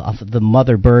of the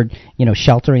mother bird,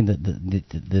 sheltering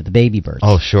the baby bird.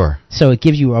 Oh, sure. So it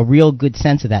gives you a real good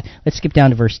sense of that. Let's skip down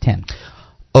to verse 10.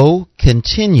 Oh,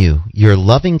 continue your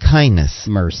loving kindness,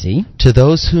 mercy, to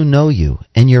those who know you,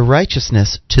 and your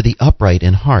righteousness to the upright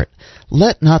in heart.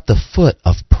 Let not the foot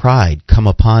of pride come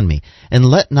upon me, and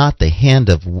let not the hand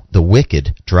of the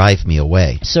wicked drive me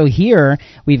away. So here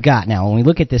we've got, now when we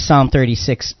look at this Psalm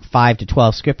 36, 5 to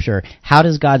 12 scripture, how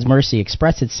does God's mercy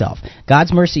express itself?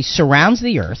 God's mercy surrounds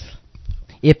the earth.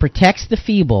 It protects the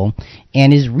feeble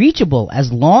and is reachable as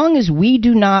long as we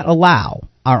do not allow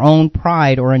our own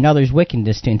pride or another's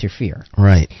wickedness to interfere.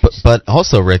 Right. But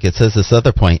also, Rick, it says this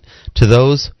other point, to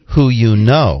those who you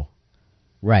know.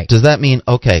 Right. Does that mean,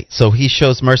 okay, so he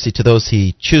shows mercy to those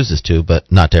he chooses to,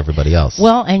 but not to everybody else?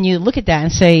 Well, and you look at that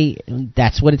and say,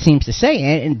 that's what it seems to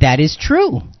say, and that is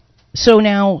true. So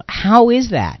now, how is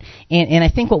that? And I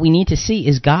think what we need to see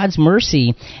is God's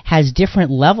mercy has different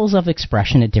levels of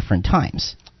expression at different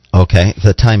times. Okay,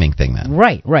 the timing thing then.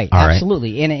 Right, All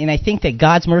absolutely. Right. And I think that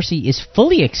God's mercy is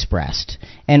fully expressed,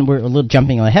 and we're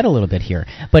jumping ahead a little bit here,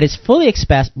 but it's fully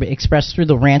expressed through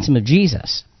the ransom of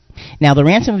Jesus. Now, the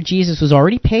ransom of Jesus was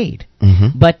already paid,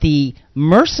 but the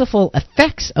merciful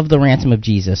effects of the ransom of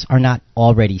Jesus are not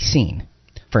already seen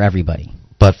for everybody.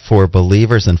 But for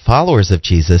believers and followers of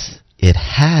Jesus, it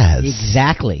has.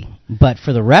 Exactly. But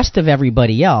for the rest of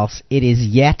everybody else, it is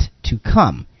yet to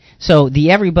come. So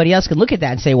everybody else can look at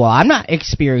that and say, well, I'm not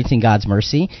experiencing God's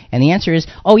mercy. And the answer is,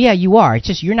 oh, yeah, you are. It's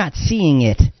just you're not seeing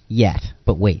it yet.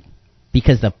 But wait.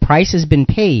 Because the price has been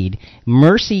paid,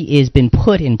 mercy has been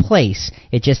put in place.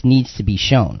 It just needs to be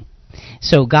shown.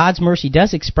 So God's mercy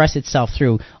does express itself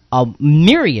through a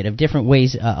myriad of different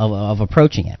ways of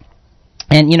approaching it.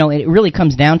 And, it really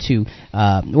comes down to,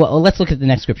 let's look at the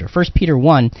next scripture. 1 Peter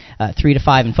 1, 3 to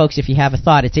 5. And, folks, if you have a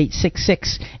thought, it's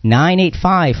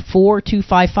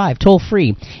 866-985-4255. Toll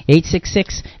free,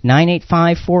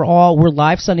 866-985-4ALL. We're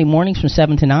live Sunday mornings from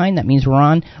 7 to 9. That means we're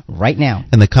on right now.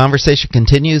 And the conversation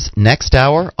continues next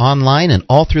hour, online, and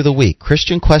all through the week.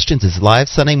 Christian Questions is live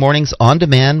Sunday mornings on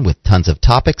demand with tons of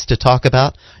topics to talk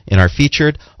about in our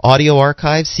featured audio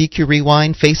archive, CQ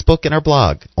Rewind, Facebook, and our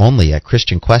blog, only at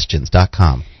ChristianQuestions.com.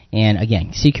 And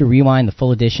again, CQ Rewind, the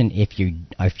full edition. If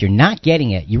you're not getting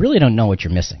it, you really don't know what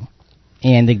you're missing.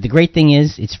 And the great thing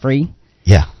is, it's free.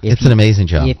 Yeah, it's an amazing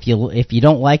job. If you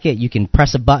don't like it, you can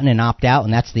press a button and opt out,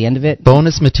 and that's the end of it.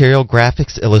 Bonus material,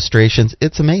 graphics, illustrations,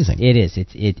 it's amazing. It is.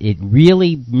 It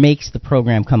really makes the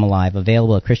program come alive.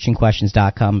 Available at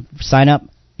ChristianQuestions.com. Sign up.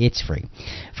 It's free.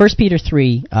 1 Peter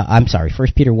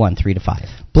 1, 3-5.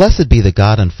 Blessed be the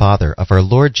God and Father of our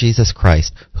Lord Jesus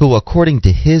Christ, who according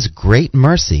to his great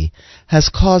mercy has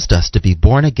caused us to be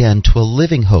born again to a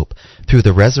living hope through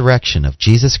the resurrection of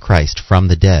Jesus Christ from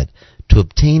the dead, to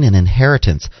obtain an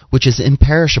inheritance which is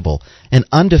imperishable and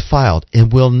undefiled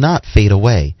and will not fade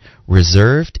away,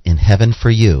 reserved in heaven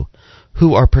for you,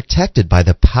 who are protected by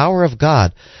the power of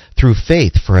God through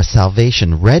faith for a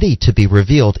salvation ready to be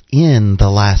revealed in the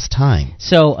last time.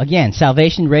 So, again,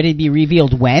 salvation ready to be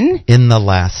revealed when? In the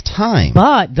last time.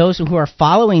 But those who are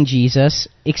following Jesus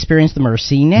experience the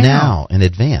mercy now. Now, in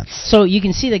advance. So you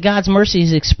can see that God's mercy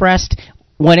is expressed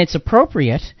when it's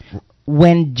appropriate,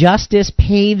 when justice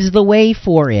paves the way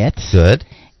for it. Good.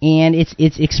 And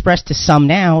it's expressed to some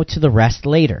now, to the rest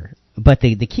later. But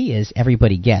the key is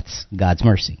everybody gets God's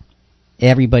mercy.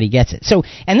 Everybody gets it. So,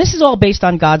 and this is all based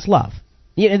on God's love.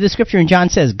 The scripture in John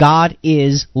says God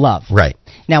is love. Right.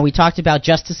 Now, we talked about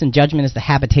justice and judgment as the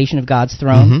habitation of God's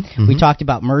throne. We talked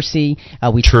about mercy.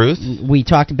 Truth. We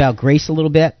talked about grace a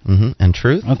little bit. And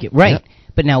truth. Okay, right. Yep.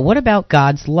 But now, what about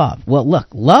God's love? Well, look,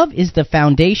 love is the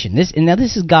foundation. This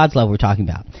is God's love we're talking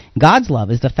about. God's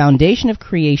love is the foundation of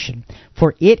creation,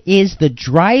 for it is the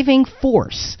driving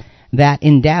force that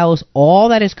endows all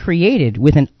that is created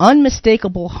with an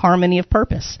unmistakable harmony of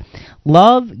purpose.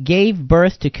 Love gave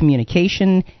birth to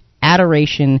communication,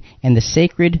 adoration, and the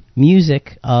sacred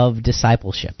music of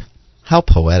discipleship. How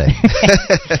poetic.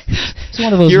 It's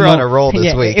one of those You're on a roll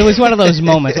this week. It was one of those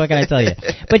moments, what can I tell you?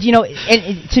 But,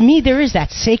 and to me, there is that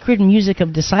sacred music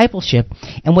of discipleship.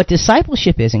 And what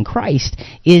discipleship is in Christ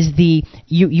is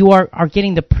you are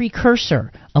getting the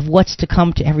precursor of what's to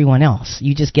come to everyone else.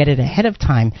 You just get it ahead of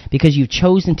time because you've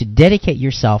chosen to dedicate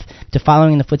yourself to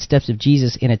following in the footsteps of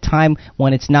Jesus in a time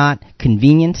when it's not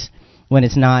convenient, when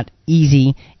it's not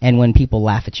easy, and when people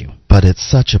laugh at you. But it's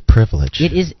such a privilege.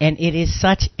 It is, and it is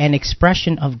such an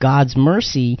expression of God's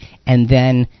mercy and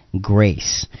then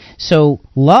grace. So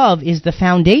love is the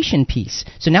foundation piece.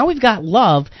 So now we've got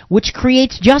love, which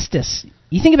creates justice.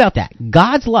 You think about that.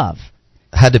 God's love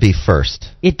had to be first.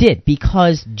 It did,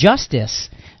 because justice,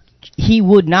 he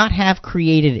would not have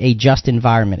created a just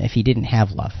environment if he didn't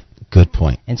have love. Good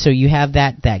point. And so you have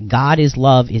that God is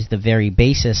love is the very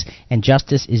basis, and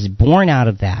justice is born out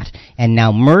of that. And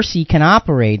now mercy can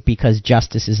operate because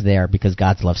justice is there, because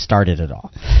God's love started it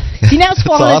all. See, now it's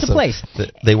falling into place.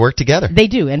 They work together. They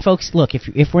do. And folks, look,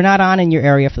 if we're not on in your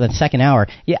area for the second hour,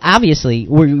 obviously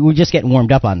we're just getting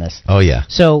warmed up on this. Oh, yeah.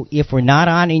 So if we're not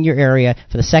on in your area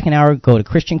for the second hour, go to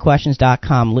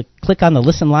ChristianQuestions.com, click on the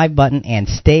Listen Live button, and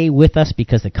stay with us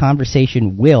because the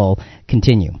conversation will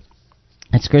continue.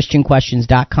 That's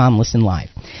ChristianQuestions.com. Listen live.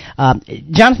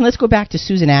 Jonathan, let's go back to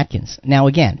Susan Atkins. Now,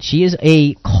 again, she is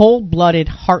a cold-blooded,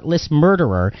 heartless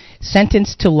murderer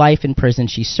sentenced to life in prison.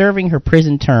 She's serving her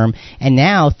prison term, and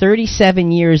now,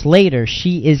 37 years later,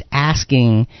 she is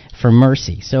asking for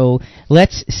mercy. So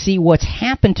let's see what's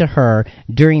happened to her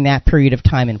during that period of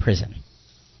time in prison.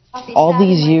 All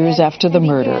these years after the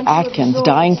murder, Atkins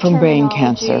dying from brain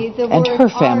cancer, and her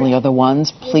family are the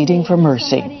ones pleading for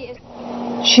mercy.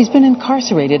 She's been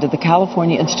incarcerated at the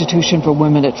California Institution for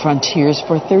Women at Frontiers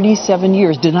for 37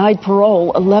 years, denied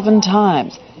parole 11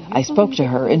 times. I spoke to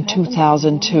her in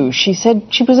 2002. She said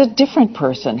she was a different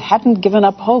person, hadn't given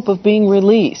up hope of being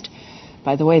released.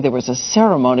 By the way, there was a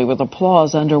ceremony with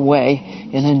applause underway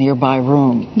in a nearby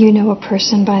room. You know a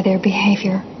person by their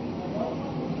behavior.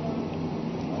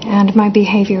 And my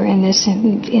behavior in this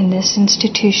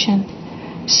institution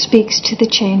speaks to the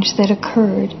change that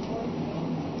occurred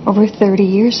over 30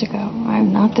 years ago.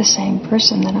 I'm not the same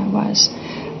person that I was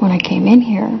when I came in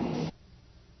here.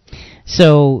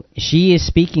 So she is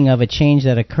speaking of a change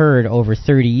that occurred over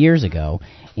 30 years ago,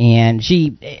 and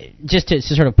she, just to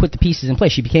sort of put the pieces in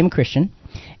place, she became a Christian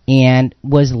and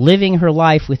was living her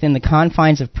life within the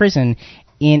confines of prison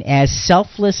in as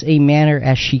selfless a manner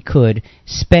as she could,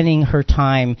 spending her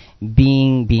time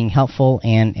being helpful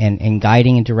and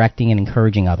guiding and directing and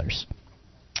encouraging others.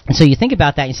 And so you think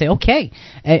about that and you say, okay,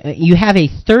 you have a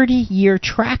 30-year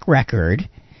track record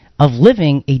of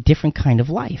living a different kind of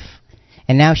life.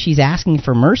 And now she's asking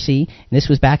for mercy. And this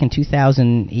was back in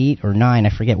 2008 or 9, I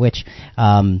forget which,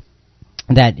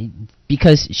 that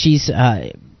because she's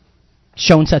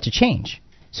shown such a change.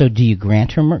 So do you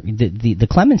grant her the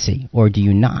clemency, or do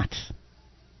you not?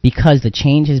 because the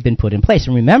change has been put in place.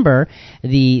 And remember,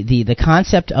 the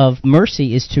concept of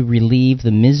mercy is to relieve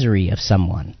the misery of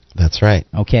someone. That's right.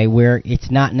 Okay, where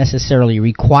it's not necessarily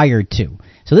required to.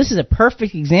 So this is a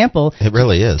perfect example. It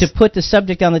really is. To put the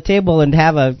subject on the table and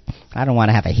have I don't want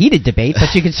to have a heated debate,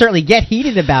 but you can certainly get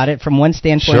heated about it from one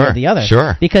standpoint or the other.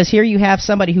 Sure. Because here you have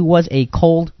somebody who was a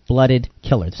cold-blooded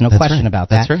killer. There's no question about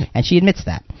that. That's right. And she admits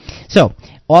that. So,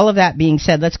 all of that being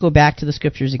said, let's go back to the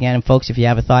scriptures again. And folks, if you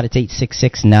have a thought, it's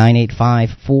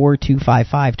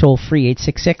 866-985-4255. Toll free,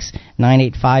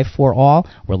 866-985-4ALL.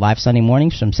 We're live Sunday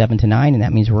mornings from 7 to 9, and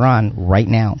that means we're on right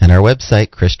now. And our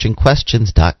website,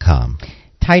 ChristianQuestions.com.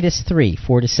 Titus 3,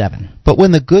 4-7. But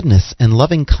when the goodness and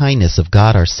loving kindness of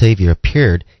God our Savior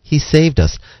appeared, He saved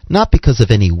us, not because of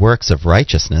any works of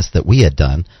righteousness that we had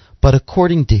done, but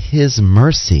according to His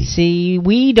mercy. See,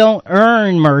 we don't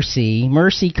earn mercy.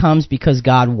 Mercy comes because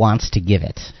God wants to give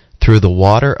it. Through the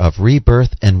water of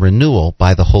rebirth and renewal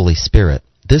by the Holy Spirit.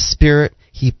 This Spirit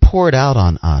He poured out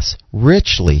on us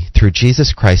richly through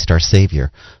Jesus Christ our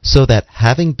Savior, so that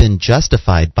having been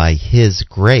justified by His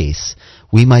grace,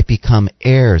 we might become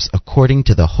heirs according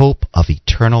to the hope of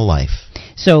eternal life.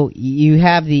 So you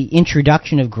have the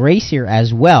introduction of grace here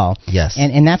as well. Yes.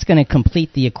 And that's going to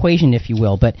complete the equation, if you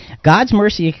will. But God's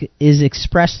mercy is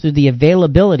expressed through the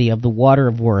availability of the water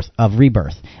of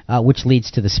rebirth, which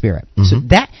leads to the Spirit. Mm-hmm. So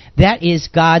that is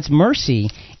God's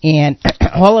mercy, and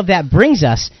all of that brings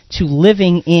us to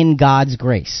living in God's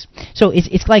grace. So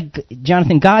it's like,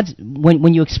 Jonathan,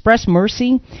 when you express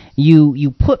mercy,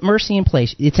 you put mercy in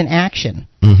place. It's an action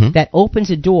that opens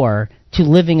a door to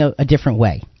living a different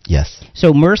way. Yes.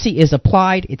 So mercy is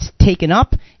applied, it's taken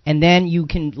up, and then you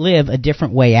can live a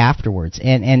different way afterwards.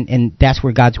 And that's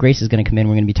where God's grace is going to come in.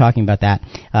 We're going to be talking about that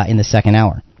in the second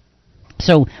hour.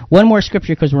 So one more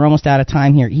scripture, because we're almost out of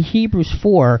time here. Hebrews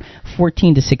 4,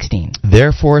 14-16.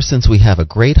 Therefore, since we have a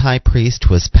great high priest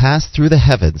who has passed through the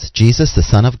heavens, Jesus the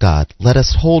Son of God, let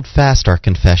us hold fast our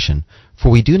confession. For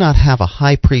we do not have a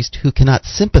high priest who cannot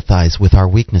sympathize with our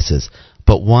weaknesses,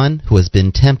 but one who has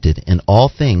been tempted in all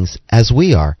things as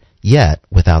we are, yet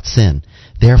without sin.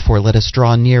 Therefore let us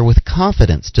draw near with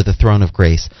confidence to the throne of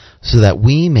grace, so that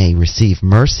we may receive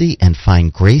mercy and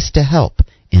find grace to help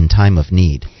in time of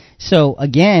need. So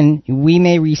again, we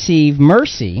may receive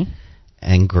mercy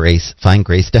and find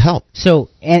grace to help. So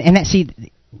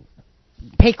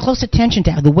pay close attention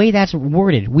to the way that's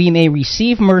worded. We may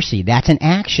receive mercy. That's an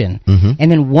action.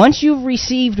 And then once you've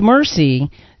received mercy,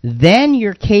 then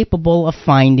you're capable of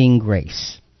finding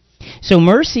grace. So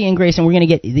mercy and grace, and we're going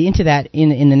to get into that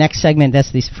in the next segment.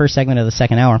 That's the first segment of the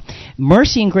second hour.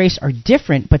 Mercy and grace are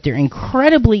different, but they're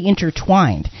incredibly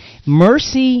intertwined.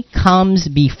 Mercy comes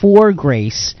before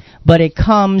grace, but it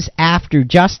comes after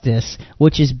justice,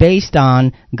 which is based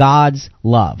on God's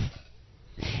love.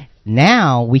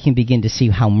 Now we can begin to see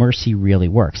how mercy really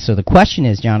works. So the question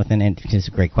is, Jonathan, and it's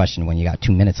a great question when you got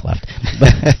 2 minutes left.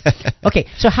 Okay,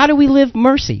 so how do we live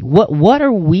mercy? What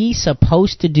are we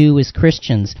supposed to do as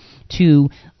Christians to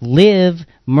live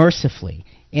mercifully?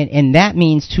 And that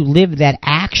means to live that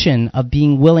action of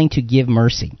being willing to give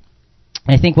mercy.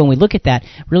 And I think when we look at that,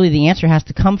 really the answer has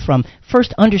to come from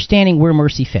first understanding where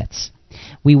mercy fits.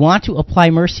 We want to apply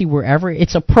mercy wherever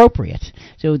it's appropriate.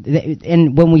 So,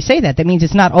 and when we say that, that means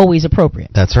it's not always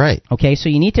appropriate. That's right. Okay, so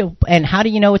you need to, and how do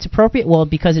you know it's appropriate? Well,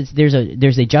 because there's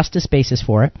a justice basis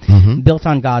for it, built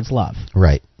on God's love.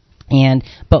 Right.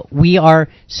 But we are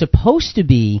supposed to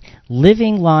be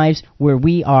living lives where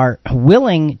we are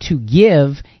willing to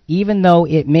give, even though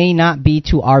it may not be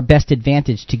to our best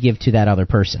advantage to give to that other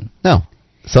person. No.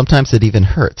 Sometimes it even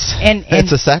hurts. And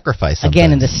it's a sacrifice sometimes.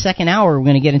 Again, in the second hour, we're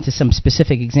going to get into some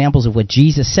specific examples of what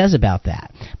Jesus says about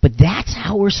that. But that's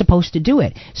how we're supposed to do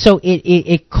it. So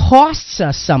it costs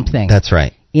us something. That's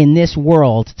right. In this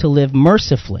world to live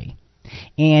mercifully.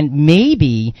 And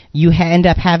maybe you end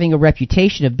up having a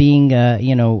reputation of being,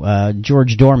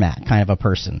 George Doormat kind of a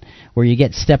person, where you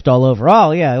get stepped all over. Oh,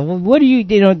 yeah, well, what do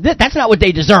you that's not what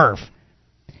they deserve.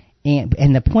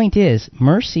 And the point is,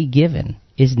 mercy given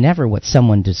is never what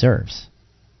someone deserves.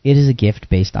 It is a gift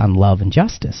based on love and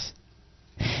justice.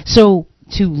 So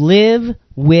to live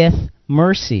with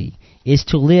mercy is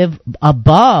to live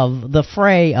above the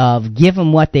fray of give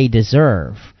them what they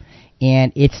deserve.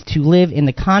 And it's to live in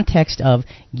the context of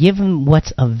give them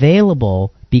what's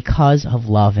available because of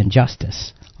love and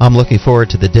justice. I'm looking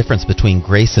forward to the difference between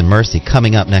grace and mercy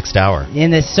coming up next hour.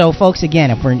 So, folks,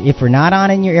 again, if we're not on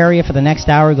in your area for the next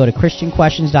hour, go to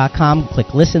ChristianQuestions.com,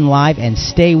 click Listen Live, and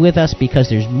stay with us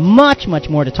because there's much, much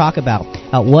more to talk about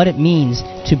what it means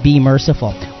to be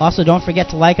merciful. Also, don't forget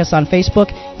to like us on Facebook.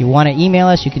 If you want to email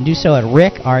us, you can do so at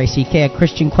Rick, R-A-C-K, at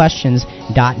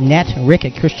ChristianQuestions.net, Rick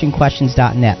at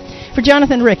ChristianQuestions.net. For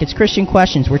Jonathan Rick, it's Christian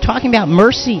Questions. We're talking about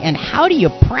mercy and how do you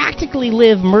practically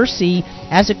live mercy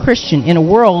as a Christian in a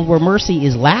world where mercy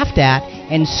is laughed at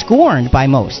and scorned by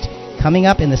most. Coming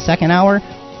up in the second hour,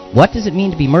 what does it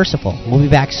mean to be merciful? We'll be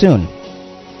back soon.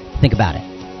 Think about it.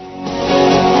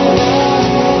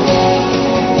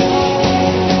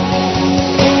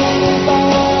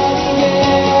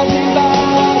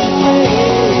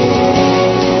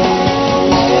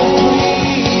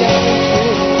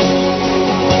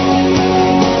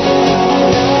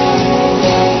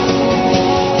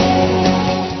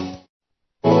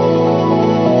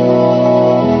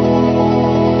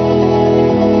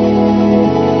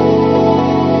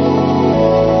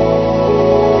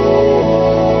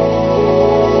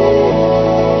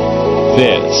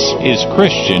 This is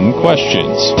Christian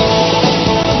Questions.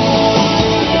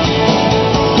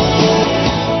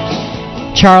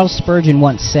 Charles Spurgeon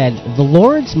once said, "The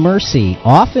Lord's mercy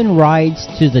often rides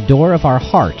to the door of our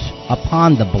heart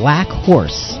upon the black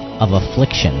horse of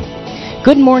affliction."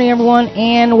 Good morning, everyone,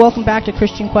 and welcome back to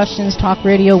Christian Questions Talk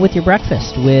Radio with your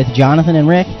breakfast with Jonathan and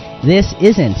Rick. This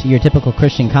isn't your typical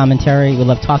Christian commentary. We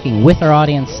love talking with our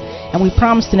audience, and we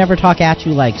promise to never talk at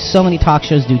you like so many talk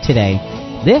shows do today.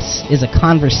 This is a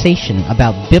conversation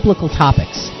about biblical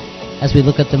topics as we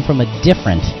look at them from a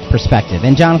different perspective.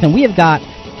 And Jonathan, we have got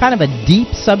kind of a deep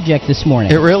subject this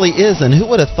morning. It really is, and who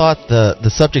would have thought the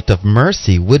subject of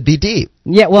mercy would be deep?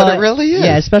 Yeah, well, but it really is.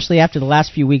 Yeah, especially after the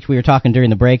last few weeks we were talking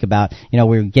during the break about, we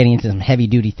were getting into some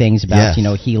heavy-duty things about,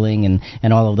 healing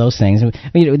and all of those things. I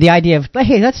mean, the idea of,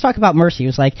 hey, let's talk about mercy. It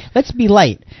was like, let's be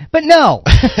light. But no.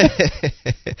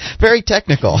 Very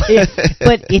technical.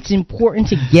 But it's important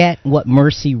to get what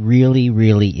mercy really,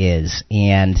 really is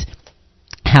and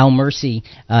how mercy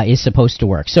is supposed to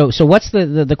work. So what's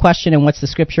the question and what's the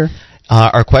scripture?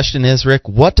 Our question is, Rick,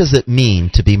 what does it mean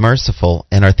to be merciful?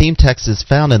 And our theme text is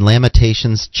found in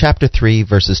Lamentations chapter 3,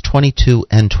 verses 22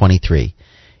 and 23.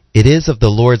 It is of the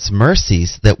Lord's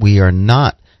mercies that we are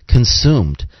not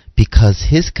consumed, because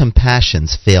his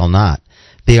compassions fail not.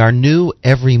 They are new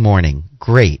every morning.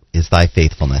 Great is thy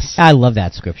faithfulness. I love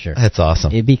that scripture. That's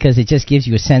awesome. Because it just gives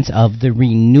you a sense of the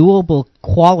renewable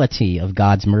quality of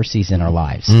God's mercies in our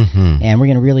lives. Mm-hmm. And we're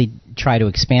going to really try to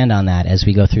expand on that as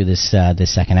we go through this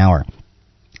second hour.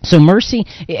 So mercy,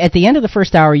 at the end of the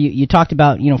first hour, you talked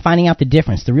about, finding out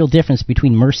the real difference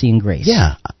between mercy and grace.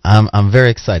 Yeah, I'm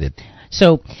very excited.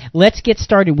 So let's get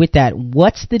started with that.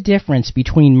 What's the difference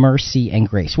between mercy and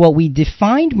grace? Well, we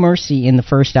defined mercy in the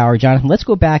first hour, Jonathan. Let's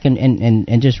go back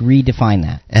and just redefine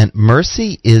that. And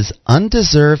mercy is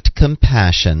undeserved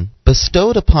compassion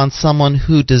bestowed upon someone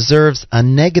who deserves a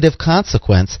negative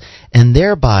consequence and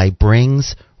thereby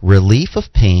brings relief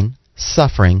of pain,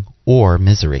 suffering, or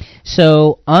misery.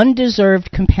 So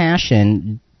undeserved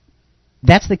compassion,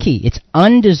 that's the key. It's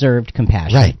undeserved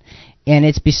compassion. Right. And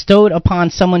it's bestowed upon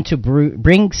someone to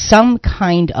bring some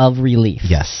kind of relief.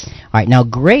 Yes. All right, now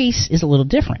grace is a little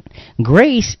different.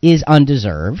 Grace is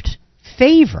undeserved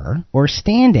favor or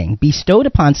standing bestowed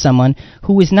upon someone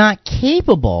who is not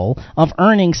capable of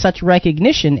earning such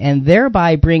recognition and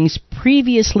thereby brings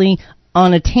previously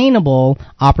unattainable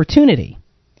opportunity.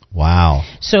 Wow.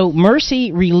 So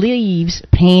mercy relieves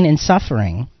pain and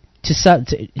suffering to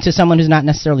someone who's not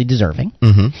necessarily deserving.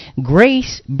 Mm-hmm.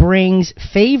 Grace brings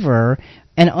favor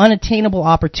and unattainable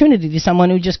opportunity to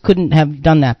someone who just couldn't have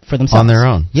done that for themselves on their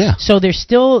own. Yeah. So there's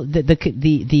still the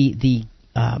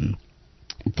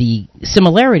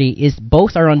similarity is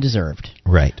both are undeserved.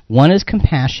 Right. One is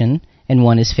compassion and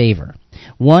one is favor.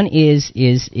 One is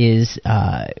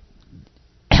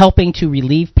helping to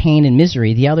relieve pain and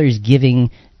misery. The other is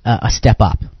giving a step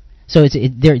up. So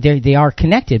they are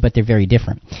connected, but they're very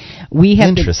different.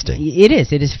 Interesting. It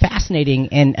is fascinating,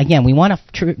 and again, we want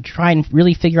to try and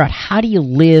really figure out how do you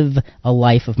live a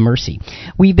life of mercy.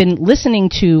 We've been listening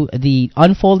to the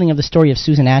unfolding of the story of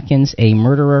Susan Atkins, a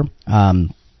murderer,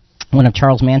 one of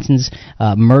Charles Manson's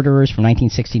murderers from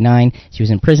 1969. She was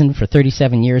in prison for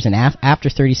 37 years, and after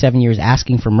 37 years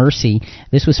asking for mercy.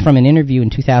 This was from an interview in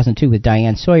 2002 with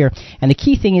Diane Sawyer. And the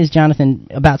key thing is, Jonathan,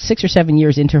 about 6 or 7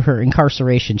 years into her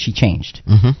incarceration, she changed.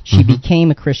 Mm-hmm. She became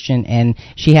a Christian, and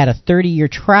she had a 30-year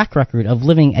track record of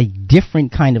living a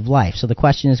different kind of life. So the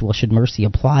question is, well, should mercy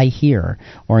apply here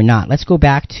or not? Let's go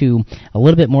back to a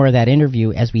little bit more of that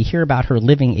interview as we hear about her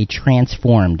living a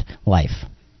transformed life.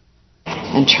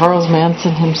 And Charles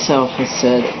Manson himself has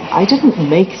said, I didn't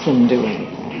make them do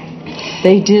anything.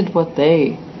 They did what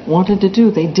they wanted to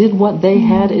do. They did what they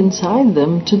had inside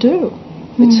them to do.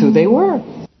 It's who they were.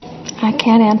 I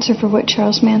can't answer for what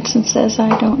Charles Manson says.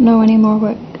 I don't know anymore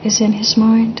what is in his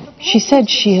mind. She said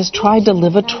she has tried to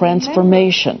live a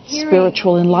transformation,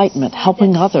 spiritual enlightenment,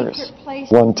 helping others.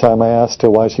 One time I asked her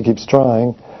why she keeps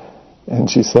trying, and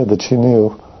she said that she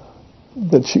knew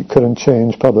that she couldn't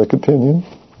change public opinion.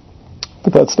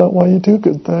 But that's not why you do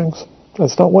good things.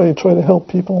 That's not why you try to help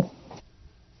people.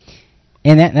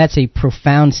 And that's a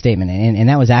profound statement, and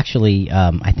that was actually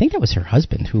I think that was her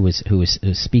husband who was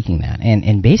speaking that,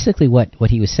 and basically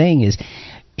what he was saying is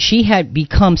she had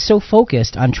become so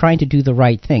focused on trying to do the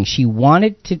right thing. She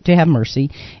wanted to have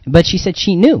mercy, but she said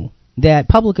she knew that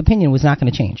public opinion was not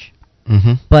going to change.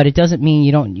 Mm-hmm. But it doesn't mean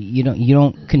you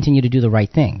don't continue to do the right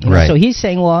thing. You know? Right. So he's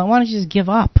saying, well, why don't you just give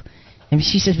up? And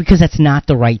she says, because that's not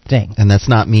the right thing. And that's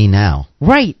not me now.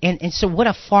 Right. And so what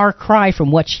a far cry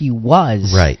from what she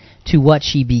was to what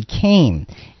she became.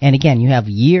 And again, you have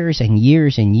years and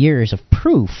years and years of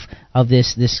proof of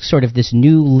this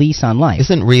new lease on life.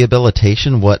 Isn't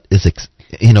rehabilitation what is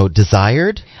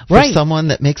desired for someone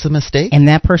that makes a mistake? And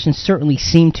that person certainly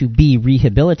seemed to be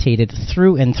rehabilitated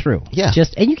through and through. Yeah.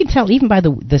 And you can tell even by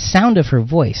the sound of her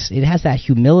voice, it has that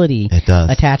humility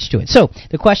attached to it. So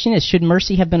the question is, should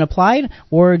mercy have been applied,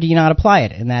 or do you not apply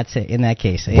it? And that's it in that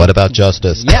case. What about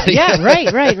justice? Yeah,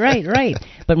 right.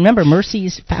 But remember, mercy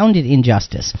is founded in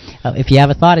justice. If you have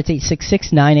a thought, it's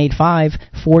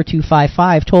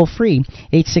 866-985-4255, toll free,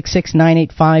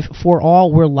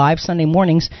 866-985-4ALL. We're live Sunday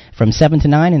mornings from 7 to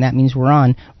 9, and that means we're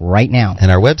on right now.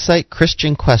 And our website,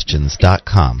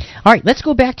 ChristianQuestions.com. All right, let's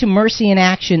go back to mercy in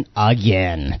action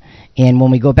again. And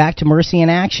when we go back to mercy in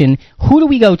action, who do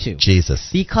we go to? Jesus.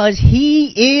 Because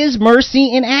he is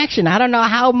mercy in action. I don't know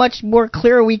how much more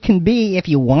clear we can be. If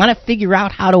you want to figure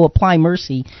out how to apply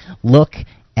mercy, look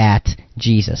at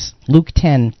Jesus. Luke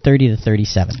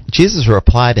 10:30-37. Jesus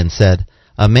replied and said,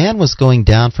 "A man was going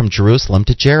down from Jerusalem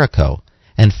to Jericho,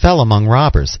 and fell among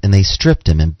robbers, and they stripped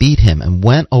him and beat him and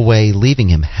went away, leaving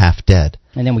him half dead.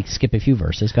 And then we skip a few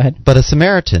verses. Go ahead. But a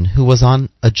Samaritan who was on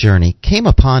a journey came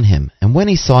upon him, and when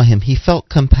he saw him, he felt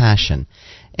compassion,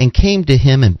 and came to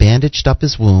him and bandaged up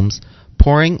his wounds,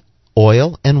 pouring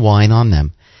oil and wine on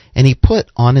them. And he put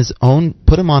him on his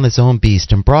own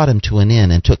beast, and brought him to an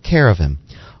inn, and took care of him.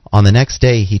 On the next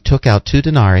day he took out 2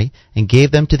 denarii, and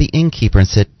gave them to the innkeeper, and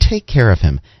said, 'Take care of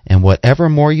him, and whatever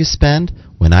more you spend,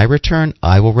 when I return,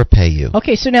 I will repay you.'"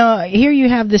 Okay, so now here you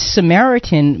have this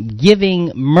Samaritan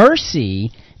giving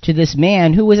mercy to this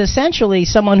man who was essentially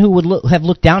someone who would have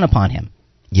looked down upon him.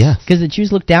 Yeah. Because the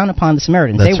Jews looked down upon the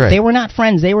Samaritans. That's right. They were not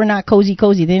friends. They were not cozy.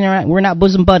 They were not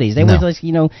bosom buddies. They were just,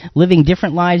 living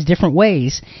different lives, different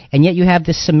ways. And yet you have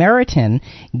this Samaritan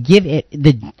give it,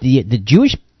 the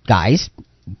Jewish guys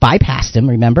bypassed him,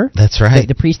 remember? That's right.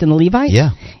 The priest and the Levite? Yeah.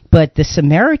 But the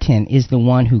Samaritan is the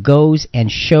one who goes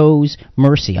and shows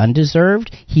mercy.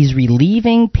 Undeserved. He's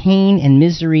relieving pain and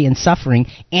misery and suffering,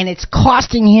 and it's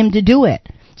costing him to do it.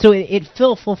 So it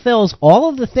fulfills all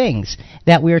of the things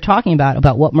that we are talking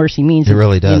about what mercy means it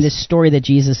really does. in this story that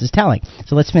Jesus is telling.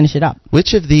 So let's finish it up.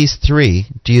 Which of these 3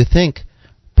 do you think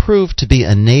proved to be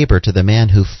a neighbor to the man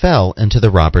who fell into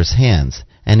the robber's hands?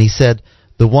 And he said,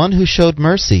 "The one who showed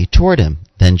mercy toward him."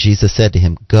 Then Jesus said to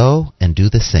him, "Go and do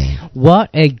the same." What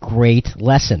a great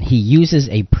lesson. He uses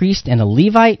a priest and a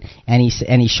Levite, and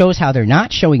he shows how they're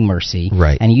not showing mercy.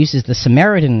 Right. And he uses the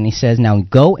Samaritan, and he says, now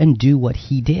go and do what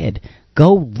he did.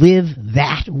 Go live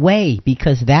that way,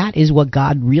 because that is what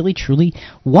God really, truly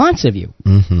wants of you.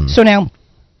 Mm-hmm. So now,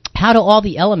 how do all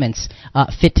the elements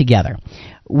fit together?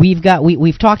 We've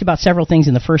talked about several things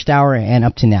in the first hour and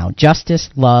up to now: justice,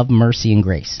 love, mercy, and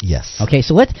grace. Yes. Okay,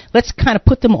 so let's kind of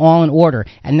put them all in order.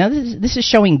 And now this is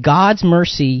showing God's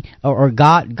mercy or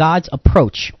God's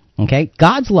approach. Okay,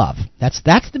 God's love. That's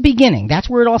the beginning. That's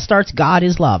where it all starts. God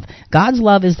is love. God's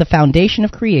love is the foundation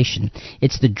of creation.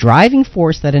 It's the driving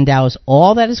force that endows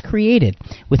all that is created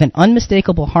with an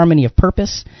unmistakable harmony of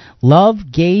purpose.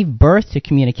 Love gave birth to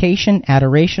communication,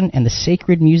 adoration, and the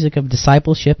sacred music of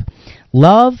discipleship.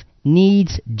 Love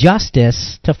needs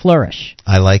justice to flourish.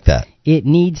 I like that. It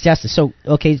needs justice. So,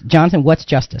 okay, Jonathan, what's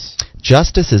justice?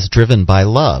 Justice is driven by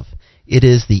love. It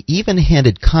is the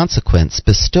even-handed consequence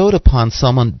bestowed upon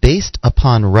someone based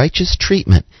upon righteous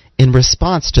treatment in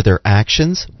response to their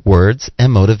actions, words,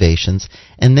 and motivations,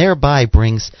 and thereby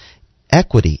brings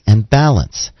equity and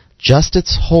balance.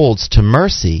 Justice holds to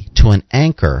mercy to an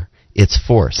anchor its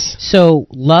force. So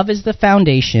love is the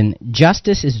foundation.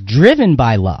 Justice is driven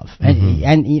by love. Mm-hmm.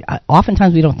 And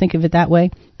oftentimes we don't think of it that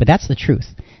way, but that's the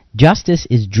truth. Justice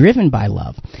is driven by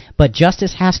love, but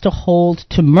justice has to hold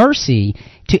to mercy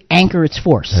to anchor its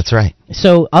force. That's right.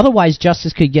 So otherwise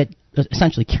justice could get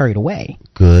essentially carried away.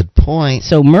 Good point.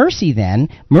 So mercy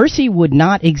would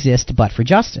not exist but for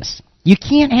justice. You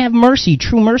can't have mercy,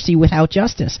 true mercy, without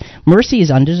justice. Mercy is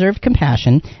undeserved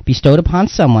compassion bestowed upon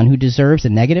someone who deserves a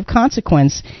negative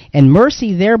consequence, and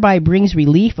mercy thereby brings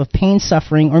relief of pain,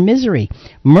 suffering, or misery.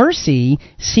 Mercy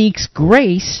seeks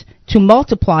grace to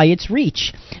multiply its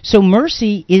reach. So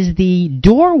mercy is the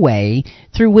doorway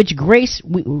through which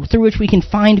we can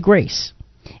find grace.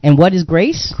 And what is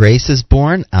grace? Grace is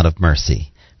born out of mercy.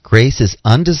 Grace is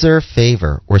undeserved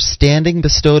favor or standing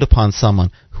bestowed upon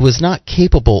someone who is not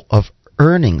capable of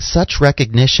earning such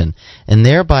recognition and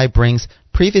thereby brings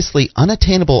previously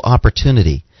unattainable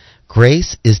opportunity.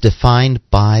 Grace is defined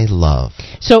by love.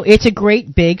 So it's a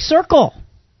great big circle.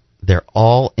 They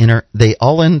all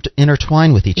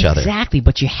intertwine with each other. Exactly,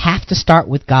 but you have to start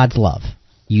with God's love.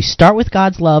 You start with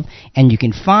God's love, and you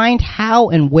can find how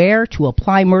and where to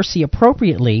apply mercy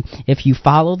appropriately if you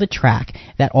follow the track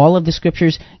that all of the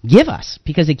Scriptures give us,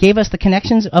 because it gave us the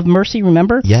connections of mercy,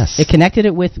 remember? Yes. It connected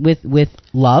it with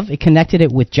love. It connected it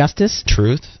with justice.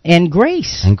 Truth. And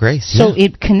grace. And grace, So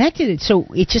it connected it, so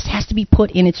it just has to be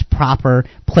put in its proper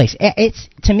place.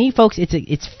 To me, folks,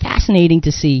 it's fascinating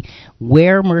to see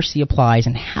where mercy applies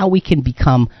and how we can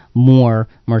become more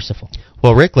merciful.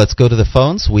 Well, Rick, let's go to the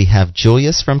phones. We have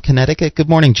Julius from Connecticut. Good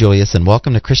morning, Julius, and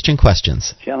welcome to Christian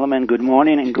Questions. Gentlemen, good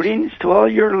morning, and greetings to all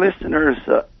your listeners.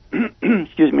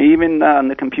 Excuse me, even on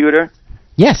the computer.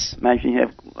 Yes. Imagine you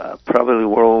have probably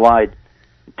worldwide.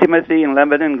 Timothy in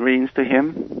Lebanon, greetings to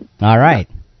him. All right.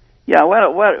 Yeah,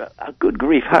 what good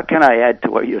grief. How can I add to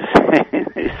what you're saying?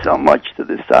 There's so much to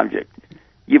this subject.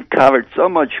 You've covered so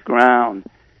much ground.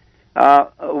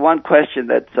 One question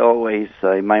that's always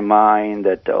in my mind,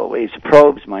 that always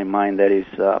probes my mind, that is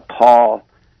Paul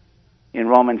in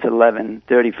Romans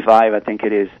 11:35, I think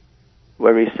it is,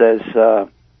 where he says,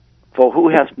 "For who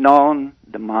has known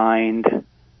the mind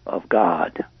of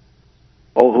God,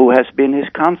 or who has been his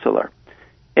counselor?"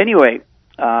 Anyway,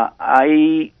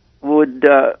 I would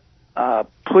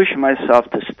push myself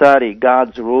to study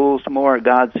God's rules more,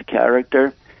 God's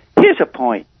character. Here's a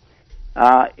point.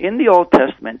 In the Old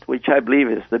Testament, which I believe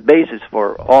is the basis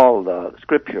for all the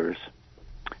Scriptures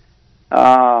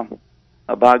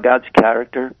about God's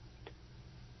character,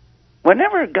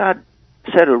 whenever God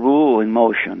set a rule in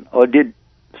motion or did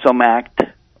some act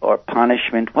or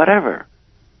punishment, whatever,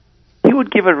 he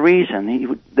would give a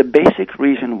reason. The basic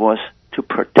reason was to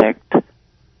protect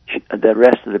the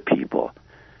rest of the people,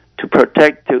 to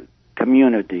protect the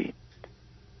community.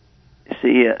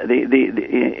 See,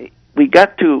 we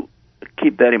got to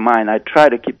keep that in mind. I try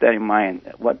to keep that in mind,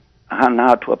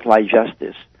 how to apply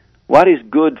justice. What is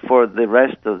good for the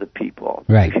rest of the people,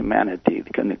 right. Humanity,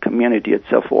 the community, and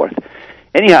so forth.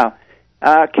 Anyhow,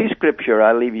 key scripture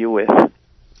I'll leave you with.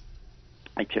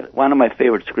 Actually, one of my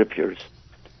favorite scriptures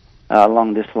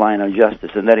along this line of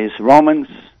justice, and that is Romans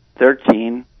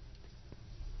 13,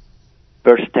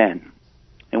 verse 10.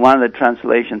 In one of the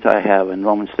translations I have in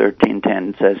Romans 13:10,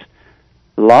 it says,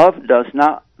 "Love does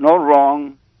no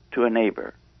wrong to a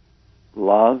neighbor.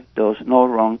 Love does no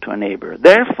wrong to a neighbor.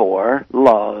 Therefore,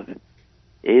 love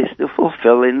is the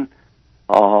fulfilling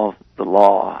of the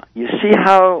law." You see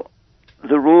how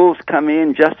the rules come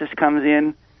in, justice comes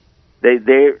in.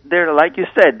 They're like you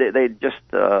said. They just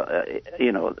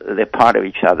they're part of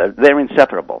each other. They're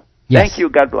inseparable. Yes. Thank you.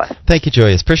 God bless. Thank you,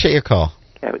 Julius. Appreciate your call.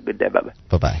 Have a good day. Bye-bye.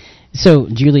 Bye-bye. So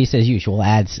Julius, as usual,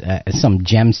 adds some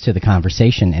gems to the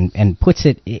conversation and puts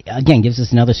it, again, gives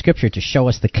us another scripture to show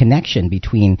us the connection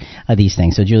between these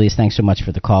things. So Julius, thanks so much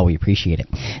for the call. We appreciate it.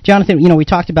 Jonathan, we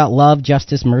talked about love,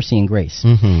 justice, mercy, and grace.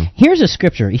 Mm-hmm. Here's a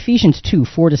scripture, Ephesians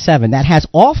 2:4-7, that has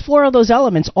all four of those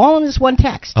elements all in this one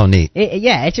text. Oh, neat.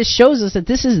 It just shows us that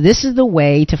this is the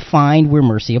way to find where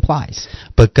mercy applies.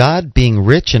 But God, being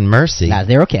rich in mercy... Now,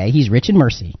 they're okay. He's rich in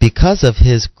mercy. Because of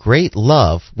his great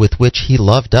love with which he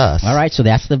loved us... All right, so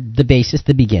that's the basis,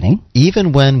 the beginning.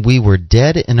 Even when we were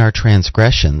dead in our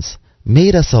transgressions,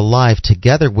 made us alive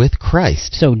together with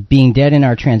Christ. So being dead in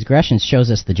our transgressions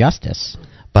shows us the justice.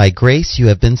 By grace you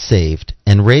have been saved,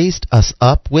 and raised us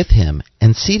up with him,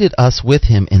 and seated us with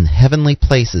him in heavenly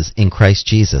places in Christ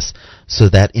Jesus, so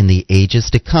that in the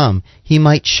ages to come he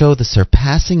might show the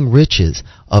surpassing riches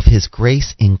of his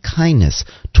grace in kindness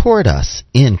toward us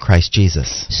in Christ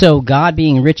Jesus. So God,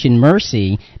 being rich in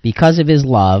mercy, because of his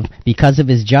love, because of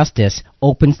his justice,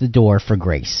 opens the door for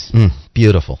grace.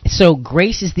 Beautiful. So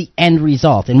grace is the end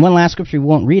result. And one last scripture, we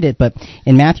won't read it, but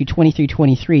in Matthew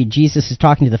 23:23, Jesus is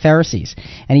talking to the Pharisees,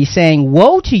 and he's saying,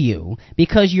 "Woe to you,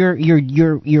 because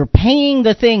you're paying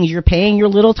the things, you're paying your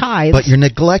little tithes, but you're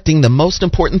neglecting the most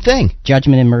important thing: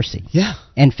 judgment and mercy. Yeah.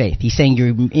 And faith. He's saying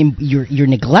you're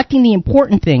neglecting the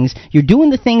important things. You're doing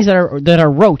the things that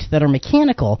are rote, that are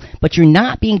mechanical, but you're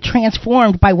not being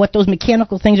transformed by what those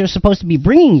mechanical things are supposed to be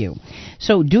bringing you.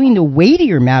 So doing the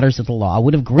weightier matters of the law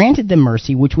would have granted them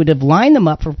mercy, which would have lined them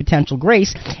up for potential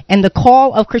grace, and the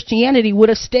call of Christianity would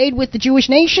have stayed with the Jewish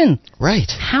nation.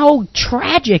 Right. How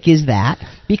tragic is that?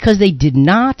 Because they did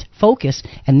not focus,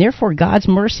 and therefore God's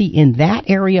mercy in that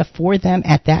area for them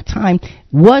at that time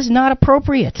was not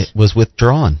appropriate. It was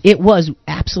withdrawn. It was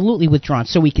absolutely withdrawn.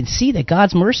 So we can see that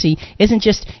God's mercy isn't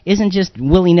just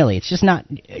willy-nilly. It's just not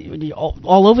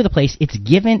all over the place. It's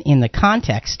given in the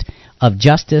context of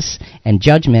justice and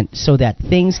judgment so that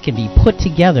things can be put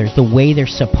together the way they're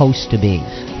supposed to be.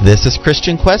 This is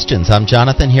Christian Questions. I'm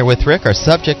Jonathan here with Rick. Our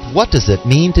subject, what does it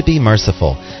mean to be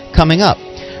merciful? Coming up,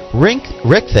 Rick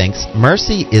thinks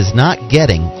mercy is not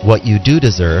getting what you do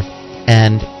deserve,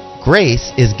 and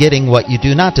grace is getting what you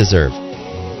do not deserve.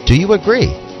 Do you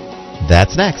agree?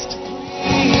 That's next.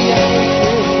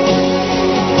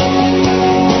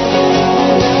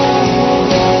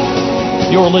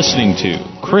 You're listening to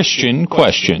Christian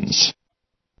Questions.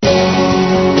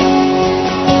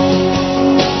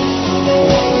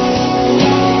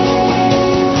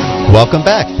 Welcome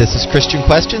back. This is Christian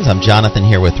Questions. I'm Jonathan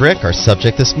here with Rick. Our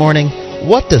subject this morning,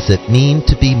 what does it mean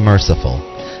to be merciful?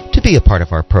 To be a part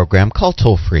of our program, call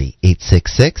toll-free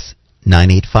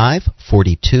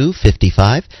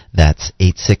 866-985-4255. That's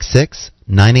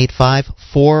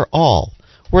 866-985-4ALL.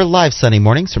 We're live Sunday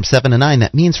mornings from 7 to 9.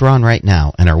 That means we're on right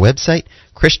now. And our website,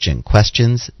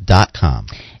 ChristianQuestions.com.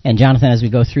 And Jonathan, as we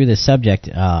go through this subject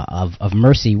of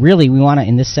mercy, really we want to,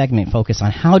 in this segment, focus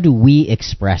on how do we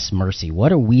express mercy?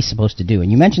 What are we supposed to do? And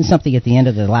you mentioned something at the end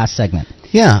of the last segment.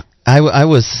 Yeah, I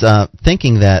was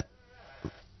thinking that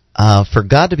for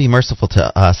God to be merciful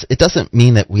to us, it doesn't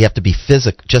mean that we have to be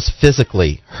just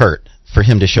physically hurt for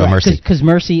Him to show mercy. Because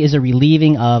mercy is a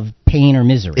relieving of pain or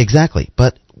misery. Exactly,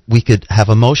 but we could have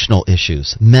emotional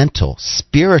issues, mental,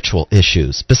 spiritual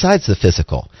issues, besides the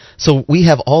physical. So we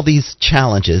have all these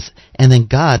challenges, and then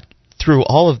God, through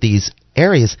all of these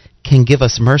areas, can give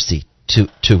us mercy to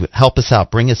help us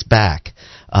out, bring us back,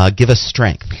 give us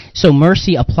strength. So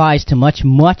mercy applies to much,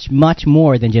 much, much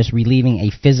more than just relieving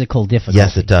a physical difficulty.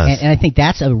 Yes, it does. And I think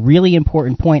that's a really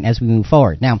important point as we move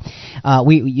forward. Now,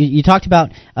 you talked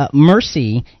about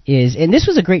mercy is, and this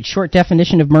was a great short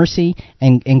definition of mercy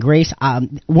and grace.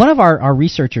 One of our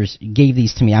researchers gave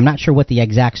these to me. I'm not sure what the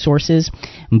exact source is,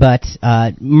 but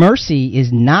mercy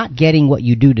is not getting what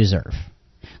you do deserve.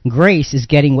 Grace is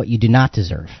getting what you do not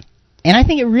deserve. And I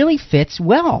think it really fits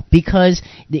well because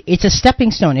it's a stepping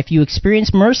stone. If you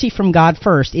experience mercy from God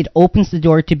first, it opens the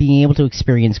door to being able to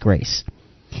experience grace.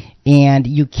 And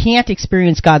you can't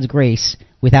experience God's grace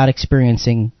without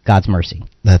experiencing God's mercy.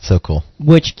 That's so cool.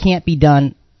 Which can't be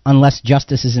done unless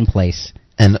justice is in place.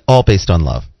 And all based on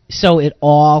love. So it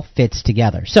all fits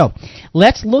together. So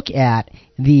let's look at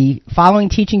the following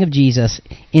teaching of Jesus.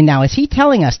 And now, is he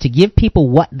telling us to give people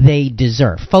what they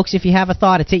deserve? Folks, if you have a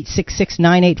thought, it's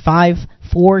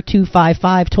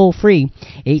 866-985-4255, toll free,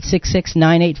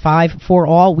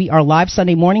 866-985-4ALL. We are live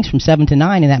Sunday mornings from 7 to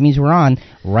 9, and that means we're on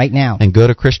right now. And go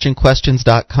to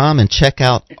ChristianQuestions.com and check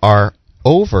out our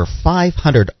over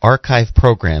 500 archive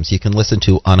programs you can listen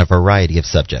to on a variety of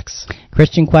subjects.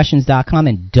 ChristianQuestions.com,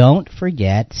 and don't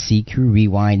forget CQ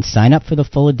Rewind. Sign up for the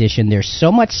full edition. There's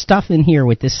so much stuff in here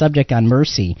with this subject on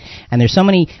mercy, and there's so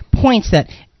many points that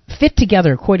fit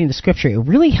together according to Scripture. It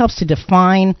really helps to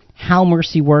define how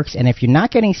mercy works, and if you're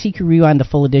not getting CQ Rewind, the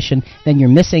full edition, then you're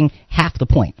missing half the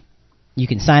point. You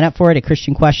can sign up for it at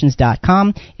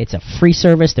ChristianQuestions.com. It's a free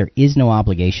service. There is no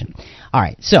obligation. All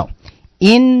right, so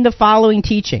in the following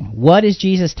teaching, what is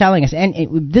Jesus telling us?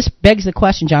 And this begs the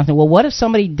question, Jonathan, well, what if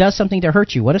somebody does something to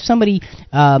hurt you? What if somebody,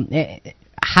 how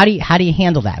do you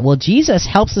handle that? Well, Jesus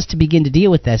helps us to begin to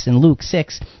deal with this in Luke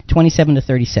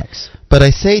 6:27-36. But I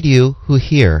say to you who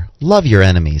hear, love your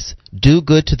enemies, do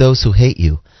good to those who hate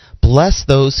you, bless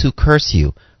those who curse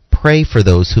you, pray for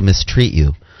those who mistreat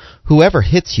you. Whoever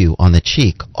hits you on the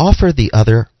cheek, offer the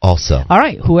other also. All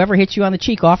right, whoever hits you on the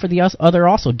cheek, offer the other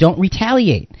also. Don't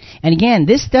retaliate. And again,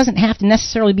 this doesn't have to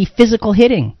necessarily be physical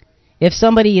hitting. If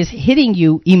somebody is hitting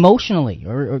you emotionally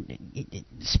or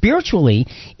spiritually,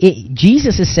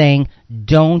 Jesus is saying,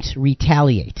 don't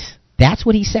retaliate. That's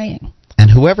what he's saying.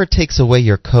 And whoever takes away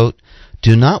your coat,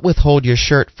 do not withhold your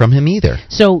shirt from him either.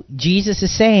 So Jesus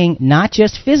is saying, not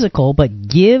just physical, but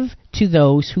give to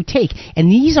those who take. And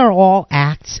these are all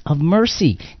acts of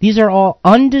mercy. These are all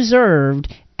undeserved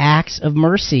acts of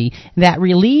mercy that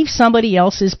relieve somebody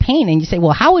else's pain. And you say,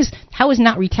 well, how is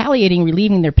not retaliating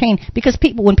relieving their pain? Because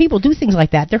when people do things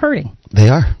like that, they're hurting. They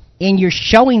are. And you're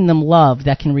showing them love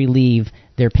that can relieve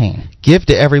their pain. Give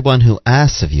to everyone who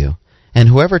asks of you, and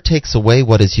whoever takes away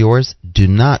what is yours, do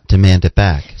not demand it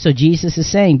back. So Jesus is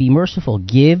saying, be merciful,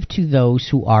 give to those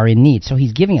who are in need. So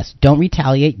he's giving us, don't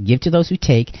retaliate, give to those who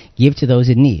take, give to those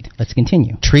in need. Let's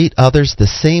continue. Treat others the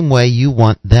same way you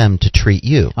want them to treat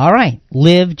you. All right,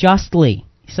 live justly.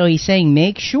 So he's saying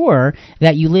make sure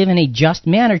that you live in a just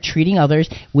manner, treating others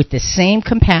with the same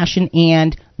compassion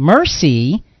and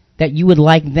mercy that you would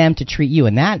like them to treat you.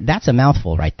 And that's a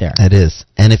mouthful right there. It is.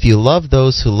 And if you love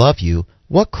those who love you,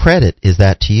 what credit is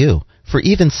that to you? For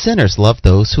even sinners love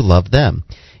those who love them.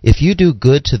 If you do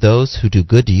good to those who do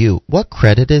good to you, what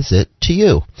credit is it to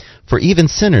you? For even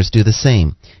sinners do the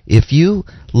same. If you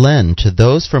lend to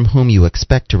those from whom you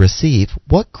expect to receive,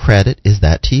 what credit is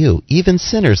that to you? Even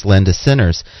sinners lend to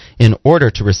sinners in order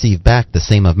to receive back the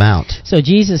same amount. So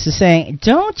Jesus is saying,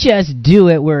 don't just do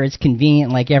it where it's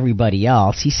convenient like everybody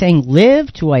else. He's saying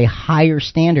live to a higher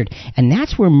standard. And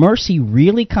that's where mercy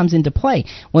really comes into play.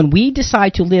 When we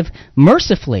decide to live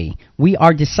mercifully, we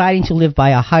are deciding to live by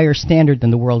a higher standard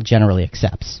than the world generally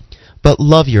accepts. But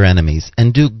love your enemies,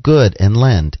 and do good and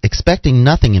lend, expecting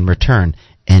nothing in return,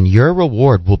 and your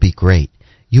reward will be great.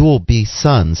 You will be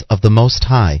sons of the Most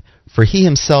High, for He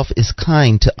Himself is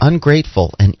kind to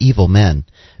ungrateful and evil men.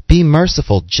 Be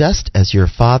merciful just as your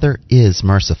Father is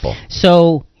merciful.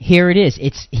 So here it is.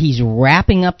 He's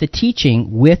wrapping up the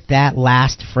teaching with that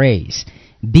last phrase.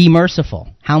 Be merciful.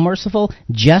 How merciful?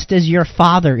 Just as your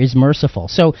Father is merciful.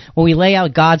 So when we lay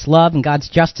out God's love and God's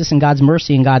justice and God's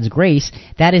mercy and God's grace,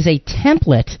 that is a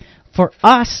template for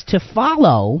us to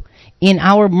follow in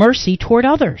our mercy toward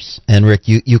others. And Rick,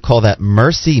 you call that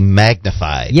mercy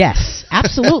magnified. Yes,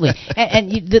 absolutely.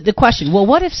 The question, well,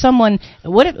 what if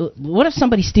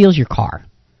somebody steals your car?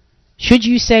 Should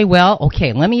you say, well,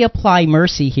 okay, let me apply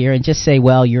mercy here and just say,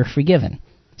 well, you're forgiven?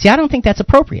 See, I don't think that's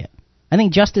appropriate. I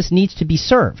think justice needs to be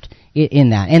served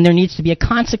in that, and there needs to be a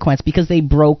consequence because they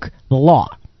broke the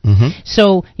law. Mm-hmm.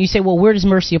 So you say, well, where does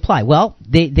mercy apply? Well,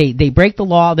 they break the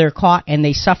law, they're caught, and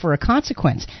they suffer a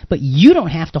consequence. But you don't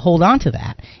have to hold on to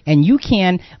that. And you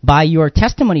can, by your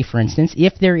testimony, for instance,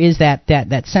 if there is that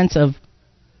sense of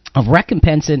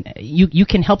recompense, and you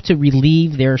can help to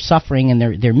relieve their suffering and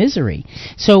their misery.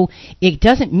 So it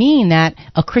doesn't mean that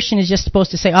a Christian is just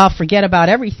supposed to say, oh, forget about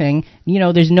everything.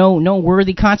 There's no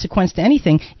worthy consequence to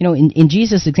anything. In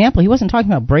Jesus' example, he wasn't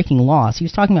talking about breaking laws. He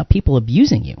was talking about people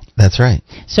abusing you. That's right.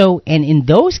 So, and in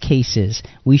those cases,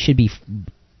 we should be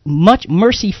much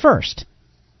mercy first.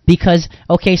 Because,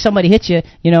 okay, somebody hits you,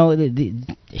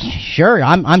 sure,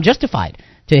 I'm justified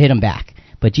to hit them back.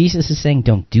 But Jesus is saying,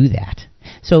 don't do that.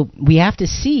 So we have to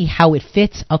see how it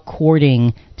fits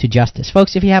according to justice.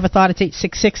 Folks, if you have a thought, it's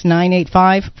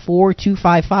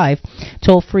 866-985-4255.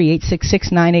 Toll free,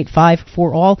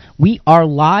 866-985-4ALL. We are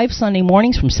live Sunday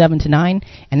mornings from 7 to 9,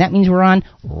 and that means we're on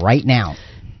right now.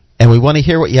 And we want to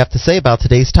hear what you have to say about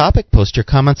today's topic. Post your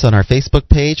comments on our Facebook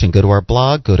page and go to our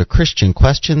blog. Go to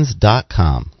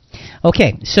ChristianQuestions.com.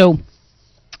 Okay, so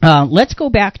let's go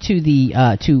back to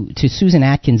to Susan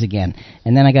Atkins again,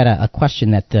 and then I got a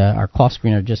question that our call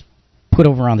screener just put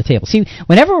over on the table. See,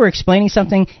 whenever we're explaining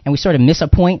something and we sort of miss a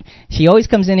point, she always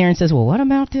comes in here and says, "Well, what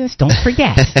about this? Don't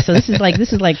forget." So this is like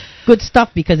good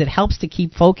stuff because it helps to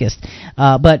keep focused.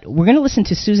 But we're going to listen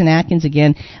to Susan Atkins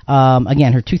again.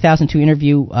 Again, her 2002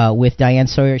 interview with Diane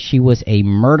Sawyer. She was a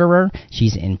murderer.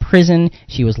 She's in prison.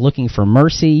 She was looking for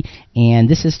mercy, and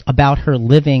this is about her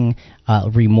living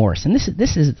remorse. And this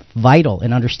is vital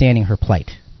in understanding her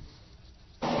plight.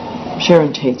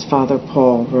 Sharon Tate's father,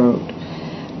 Paul, wrote,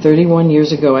 31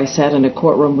 years ago, I sat in a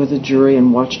courtroom with a jury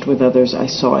and watched with others. I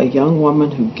saw a young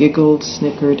woman who giggled,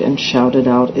 snickered, and shouted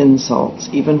out insults.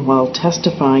 Even while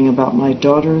testifying about my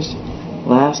daughter's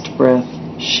last breath,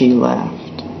 she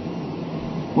laughed.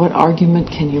 What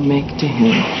argument can you make to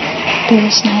him? There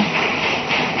is none.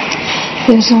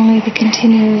 There's only the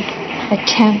continued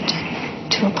attempt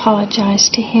to apologize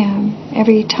to him.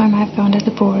 Every time I've gone to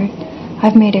the board,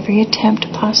 I've made every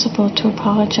attempt possible to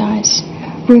apologize.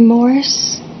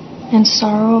 Remorse and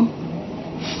sorrow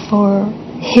for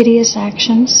hideous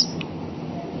actions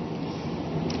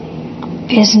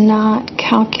is not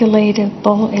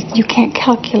calculatable. You can't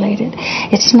calculate it.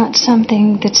 It's not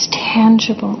something that's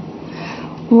tangible.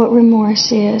 What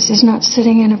remorse is not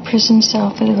sitting in a prison cell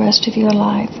for the rest of your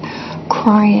life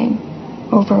crying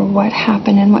over what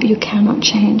happened and what you cannot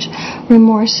change.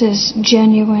 Remorse is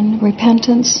genuine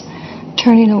repentance,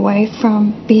 turning away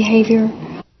from behavior.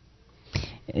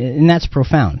 And that's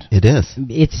profound. It is.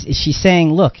 She's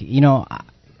saying, look,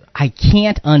 I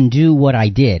can't undo what I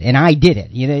did, and I did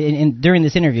it. And during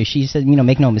this interview, she said,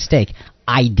 make no mistake,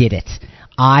 I did it.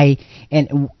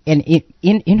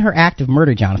 In her act of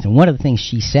murder, Jonathan, one of the things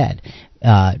she said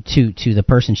to the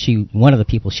person one of the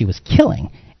people she was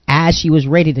killing, as she was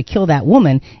ready to kill that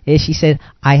woman, is she said,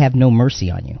 "I have no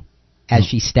mercy on you," as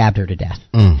she stabbed her to death.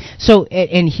 So,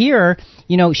 and here,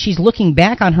 she's looking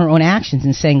back on her own actions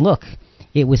and saying, "Look,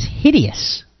 it was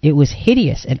hideous. It was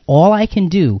hideous, and all I can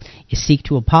do is seek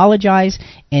to apologize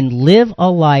and live a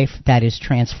life that is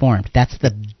transformed." That's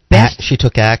the best. She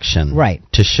took action, right,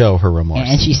 to show her remorse.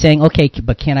 And she's saying, okay,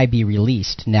 but can I be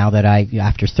released now that I,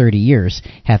 after 30 years,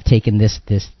 have taken this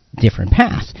different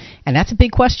path? And that's a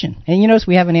big question. And you notice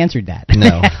we haven't answered that.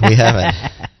 No, we haven't.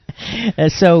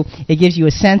 So it gives you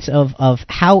a sense of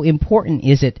how important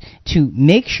is it to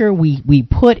make sure we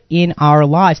put in our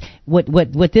lives.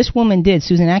 What this woman did,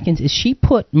 Susan Atkins, is she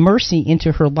put mercy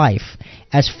into her life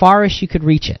as far as she could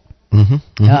reach it. In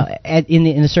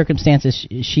the circumstances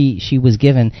she was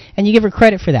given, and you give her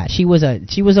credit for that. She was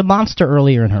a monster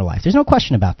earlier in her life. There's no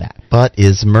question about that. But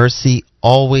is mercy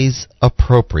always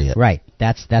appropriate? Right.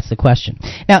 That's the question.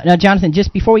 Now, Jonathan,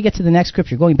 just before we get to the next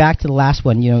scripture, going back to the last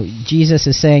one, Jesus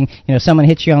is saying, someone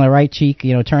hits you on the right cheek,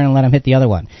 turn and let him hit the other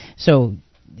one. So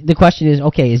the question is,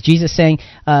 okay, is Jesus saying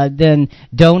then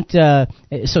don't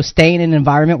so stay in an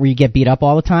environment where you get beat up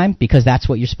all the time because that's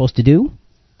what you're supposed to do?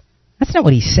 That's not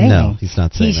what he's saying. No, he's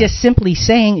not saying He's just simply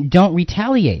saying, don't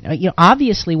retaliate.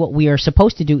 Obviously, what we are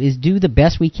supposed to do is do the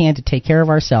best we can to take care of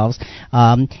ourselves,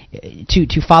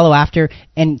 to follow after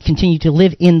and continue to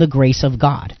live in the grace of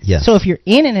God. Yes. So if you're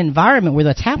in an environment where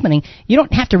that's happening, you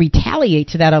don't have to retaliate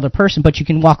to that other person, but you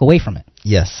can walk away from it.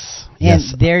 Yes. And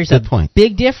yes. there's Good a point.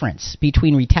 big difference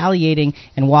between retaliating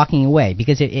and walking away,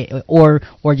 because or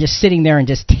just sitting there and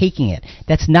just taking it.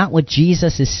 That's not what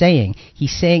Jesus is saying.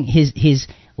 He's saying his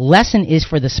lesson is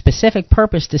for the specific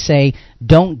purpose to say,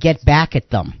 don't get back at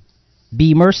them.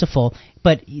 Be merciful,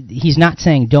 but he's not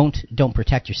saying don't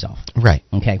protect yourself. Right.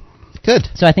 Okay. Good.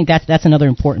 So I think that's another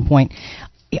important point.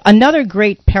 Another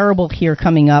great parable here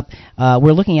coming up,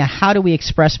 we're looking at how do we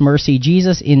express mercy.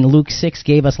 Jesus in Luke 6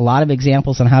 gave us a lot of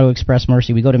examples on how to express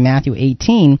mercy. We go to Matthew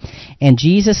 18, and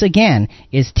Jesus again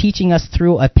is teaching us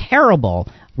through a parable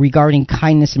regarding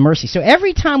kindness and mercy. So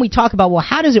every time we talk about, well,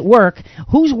 how does it work,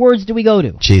 whose words do we go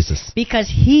to? Jesus. Because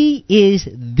he is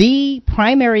the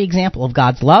primary example of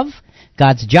God's love,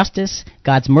 God's justice,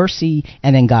 God's mercy,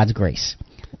 and then God's grace.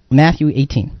 Matthew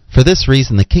 18. For this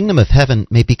reason, the kingdom of heaven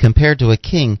may be compared to a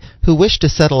king who wished to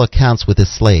settle accounts with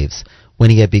his slaves. When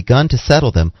he had begun to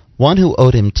settle them, one who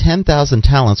owed him 10,000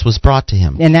 talents was brought to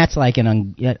him. And that's like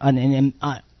an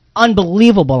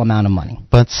unbelievable amount of money.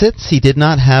 But since he did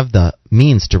not have the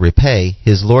means to repay,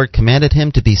 his lord commanded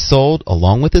him to be sold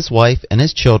along with his wife and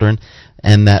his children,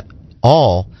 and that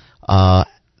all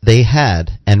they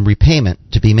had, and repayment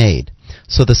to be made.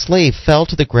 So the slave fell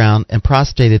to the ground and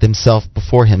prostrated himself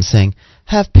before him, saying,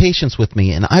 "Have patience with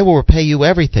me, and I will repay you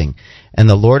everything." And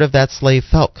the lord of that slave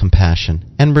felt compassion,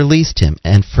 and released him,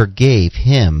 and forgave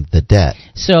him the debt.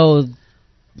 So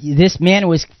this man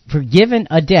was forgiven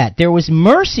a debt. There was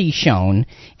mercy shown,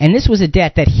 and this was a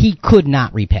debt that he could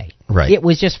not repay. Right. It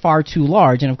was just far too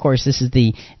large, and of course this is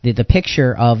the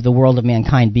picture of the world of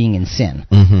mankind being in sin.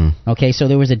 Mm-hmm. Okay, so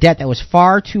there was a debt that was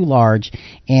far too large,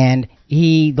 and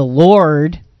the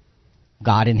Lord,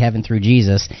 God in heaven through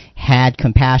Jesus, had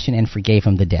compassion and forgave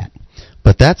him the debt.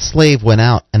 But that slave went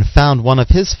out and found one of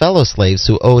his fellow slaves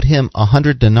who owed him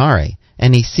 100 denarii.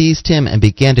 And he seized him and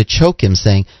began to choke him,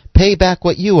 saying, "Pay back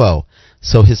what you owe."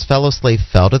 So his fellow slave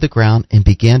fell to the ground and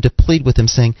began to plead with him,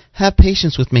 saying, "Have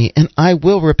patience with me, and I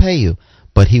will repay you."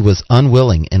 But he was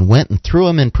unwilling, and went and threw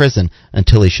him in prison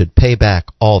until he should pay back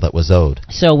all that was owed.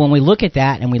 So when we look at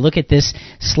that, and we look at this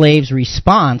slave's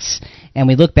response, and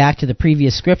we look back to the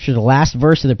previous scripture, the last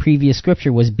verse of the previous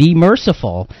scripture was, "Be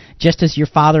merciful, just as your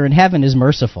Father in heaven is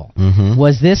merciful." Mm-hmm.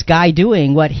 Was this guy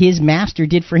doing what his master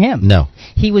did for him? No.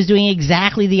 He was doing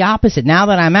exactly the opposite. Now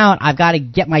that I'm out, I've got to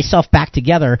get myself back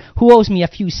together. Who owes me a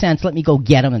few cents? Let me go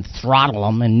get him and throttle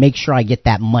him and make sure I get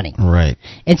that money. Right.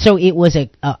 And so it was a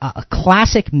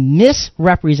classic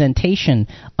misrepresentation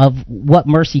of what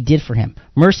mercy did for him.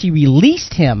 Mercy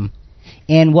released him.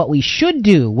 And what we should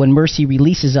do when mercy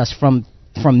releases us from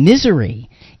misery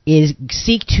is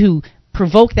seek to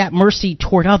provoke that mercy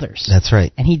toward others. That's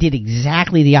right. And he did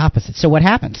exactly the opposite. So what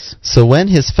happens? So when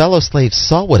his fellow slaves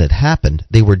saw what had happened,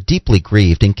 they were deeply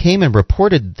grieved, and came and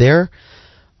reported their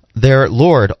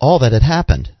lord all that had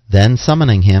happened. Then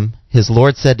summoning him, his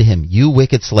Lord said to him, "You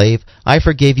wicked slave, I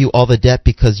forgave you all the debt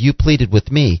because you pleaded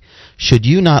with me. Should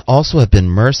you not also have been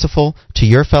merciful to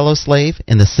your fellow slave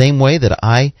in the same way that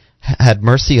I had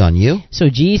mercy on you?" So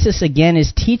Jesus again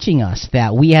is teaching us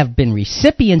that we have been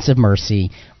recipients of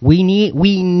mercy.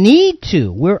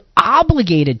 We're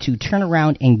obligated to turn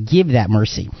around and give that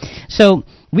mercy. So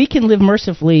we can live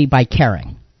mercifully by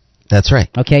caring. That's right.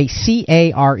 Okay,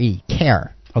 C-A-R-E,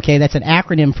 care. Okay, that's an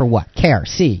acronym for what? Care,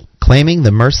 C. Claiming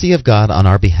the mercy of God on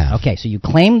our behalf. Okay, so you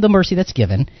claim the mercy that's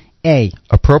given. A.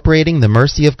 Appropriating the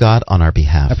mercy of God on our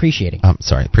behalf. Appreciating.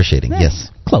 Appreciating, yes.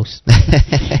 Close.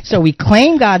 So we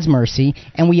claim God's mercy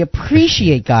and we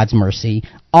appreciate God's mercy.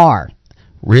 R.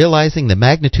 Realizing the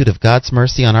magnitude of God's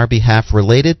mercy on our behalf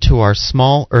related to our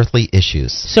small earthly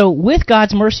issues. So with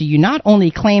God's mercy, you not only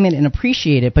claim it and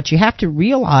appreciate it, but you have to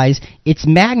realize its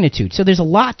magnitude. So there's a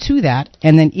lot to that.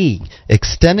 And then E.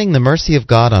 Extending the mercy of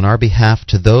God on our behalf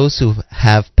to those who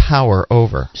have power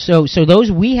over. So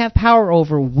those we have power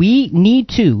over, we need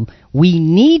to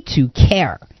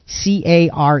care.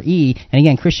 C-A-R-E. And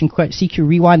again, Christian CQ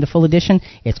Rewind, the full edition,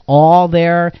 it's all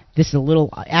there. This is a little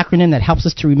acronym that helps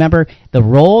us to remember the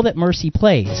role that mercy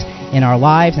plays in our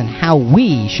lives and how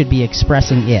we should be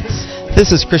expressing it.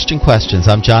 This is Christian Questions.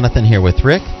 I'm Jonathan here with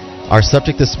Rick. Our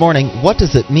subject this morning, what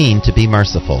does it mean to be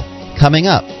merciful? Coming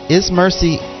up, is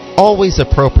mercy always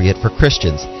appropriate for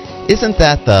Christians? Isn't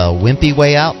that the wimpy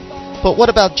way out? But what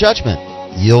about judgment?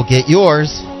 You'll get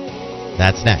yours.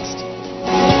 That's next.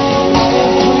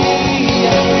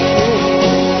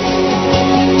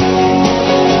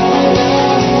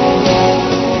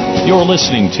 You're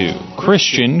listening to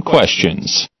Christian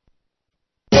Questions.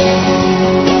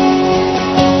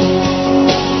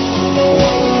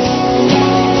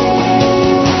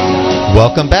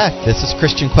 Welcome back. This is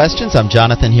Christian Questions. I'm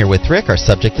Jonathan here with Rick. Our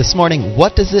subject this morning,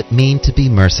 what does it mean to be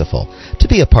merciful? To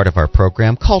be a part of our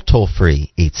program, call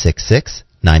toll-free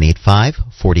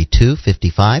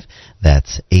 866-985-4255.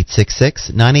 That's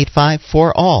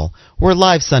 866-985-4ALL. We're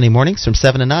live Sunday mornings from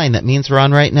 7 to 9. That means we're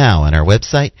on right now on our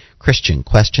website,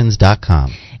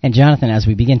 ChristianQuestions.com. And Jonathan, as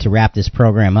we begin to wrap this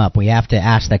program up, we have to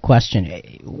ask that question.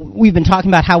 We've been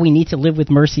talking about how we need to live with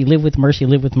mercy, live with mercy,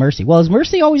 live with mercy. Well, is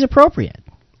mercy always appropriate?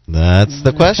 That's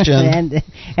the question. and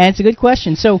it's a good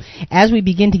question. So as we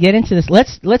begin to get into this,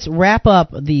 let's wrap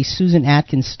up the Susan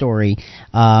Atkins story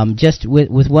just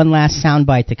with one last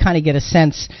soundbite to kind of get a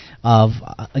sense of,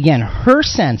 again, her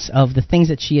sense of the things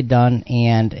that she had done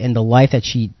and the life that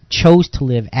she chose to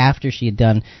live after she had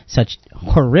done such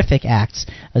horrific acts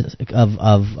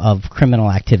of criminal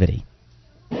activity.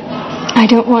 I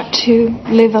don't want to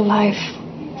live a life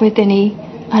with any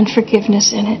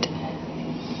unforgiveness in it.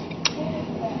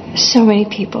 So many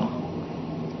people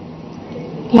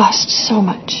lost so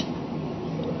much.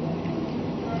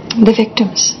 The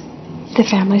victims, the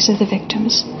families of the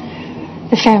victims,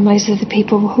 the families of the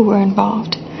people who were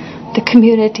involved, the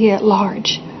community at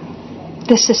large,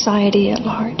 the society at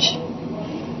large.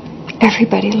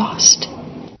 Everybody lost.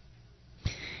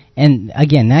 And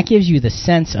again, that gives you the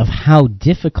sense of how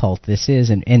difficult this is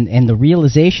and the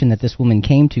realization that this woman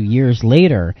came to years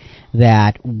later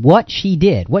that what she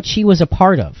did, what she was a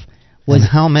part of, and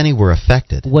how many were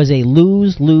affected, was a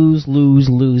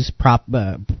lose-lose-lose-lose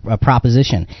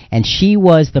proposition. And she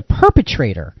was the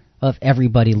perpetrator of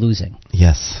everybody losing.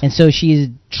 Yes. And so she's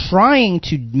trying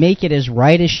to make it as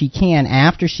right as she can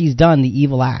after she's done the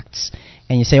evil acts.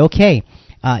 And you say, okay,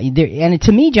 and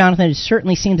to me, Jonathan, it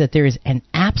certainly seems that there is an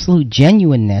absolute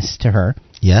genuineness to her.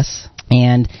 Yes.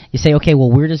 And you say, okay,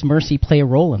 well, where does mercy play a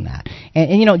role in that?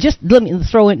 And you know, just let me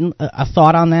throw in a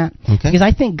thought on that. Okay. Because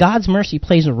I think God's mercy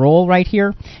plays a role right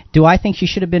here. Do I think she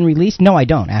should have been released? No, I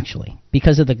don't, actually,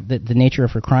 because of the nature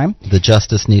of her crime. The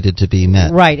justice needed to be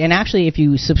met. Right, and actually, if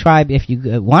you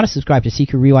want to subscribe to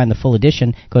CQ Rewind, the full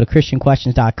edition, go to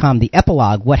ChristianQuestions.com. The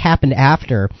epilogue, what happened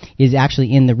after, is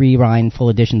actually in the Rewind full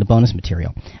edition, the bonus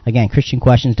material. Again,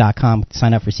 ChristianQuestions.com,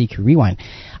 sign up for CQ Rewind.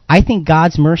 I think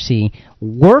God's mercy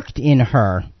worked in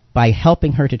her by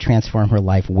helping her to transform her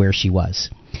life where she was.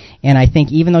 And I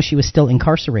think even though she was still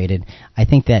incarcerated, I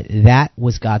think that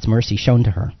was God's mercy shown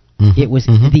to her. Mm-hmm. It was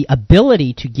the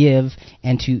ability to give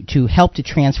and to help to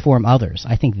transform others.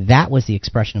 I think that was the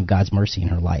expression of God's mercy in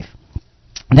her life.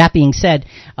 That being said,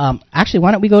 actually,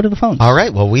 why don't we go to the phones? All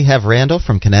right. Well, we have Randall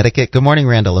from Connecticut. Good morning,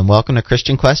 Randall, and welcome to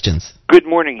Christian Questions. Good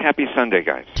morning. Happy Sunday,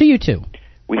 guys. To you, too.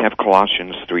 We have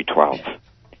Colossians 3:12.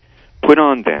 Put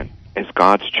on, then, as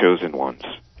God's chosen ones,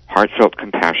 heartfelt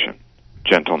compassion,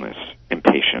 gentleness, and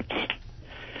patience.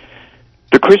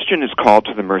 The Christian is called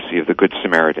to the mercy of the Good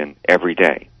Samaritan every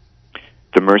day,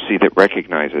 the mercy that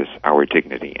recognizes our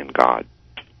dignity in God.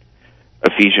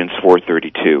 Ephesians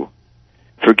 4:32.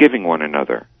 forgiving one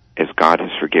another as God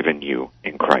has forgiven you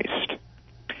in Christ.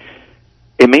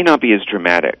 It may not be as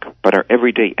dramatic, but our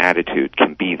everyday attitude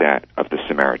can be that of the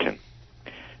Samaritan.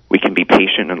 We can be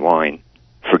patient in line,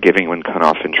 forgiving when cut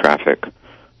off in traffic,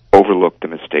 overlook the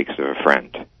mistakes of a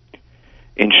friend.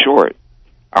 In short,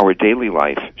 our daily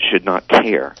life should not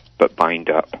tear, but bind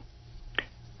up.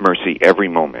 Mercy every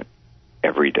moment,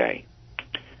 every day.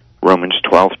 Romans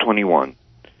 12:21.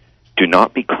 Do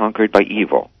not be conquered by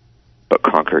evil, but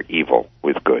conquer evil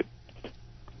with good.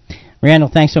 Randall,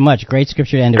 thanks so much. Great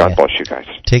scripture to end with. God bless you guys.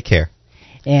 Take care.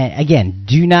 And again,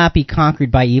 do not be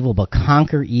conquered by evil, but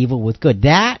conquer evil with good.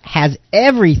 That has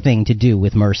everything to do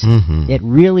with mercy. Mm-hmm. It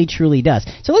really, truly does.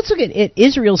 So let's look at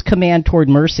Israel's command toward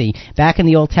mercy back in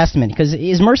the Old Testament, because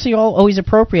is mercy always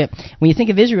appropriate? When you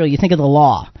think of Israel, you think of the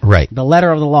law. Right. The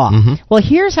letter of the law. Mm-hmm. Well,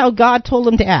 here's how God told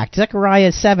them to act.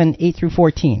 Zechariah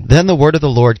 7:8-14. Then the word of the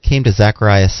Lord came to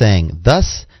Zechariah, saying,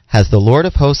 Thus has the Lord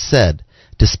of hosts said,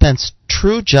 dispense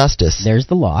true justice, there's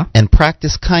the law, and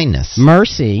practice kindness,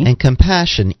 mercy, and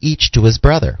compassion each to his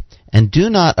brother. And do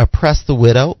not oppress the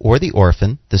widow or the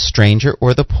orphan, the stranger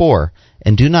or the poor,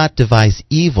 and do not devise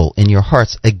evil in your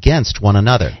hearts against one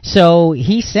another. So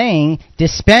he's saying,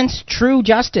 dispense true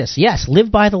justice. Yes,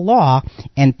 live by the law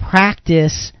and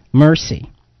practice mercy.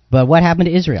 But what happened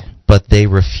to Israel? But they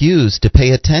refused to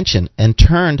pay attention and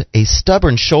turned a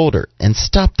stubborn shoulder and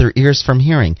stopped their ears from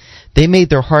hearing. They made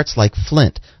their hearts like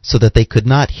flint, so that they could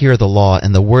not hear the law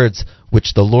and the words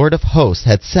which the Lord of hosts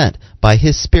had sent by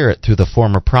his Spirit through the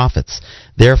former prophets.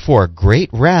 Therefore great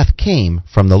wrath came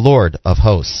from the Lord of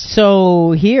hosts.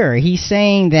 So here he's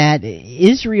saying that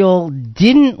Israel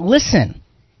didn't listen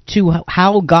to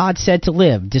how God said to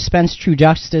live. Dispense true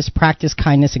justice, practice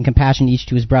kindness and compassion each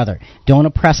to his brother. Don't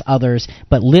oppress others,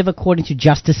 but live according to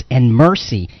justice and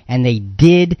mercy. And they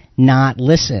did not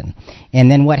listen.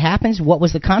 And then what happens? What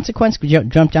was the consequence? Could you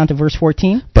jump down to verse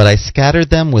 14? But I scattered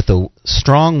them with a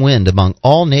strong wind among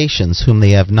all nations whom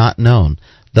they have not known.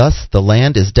 Thus the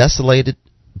land is desolated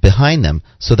behind them,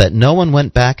 so that no one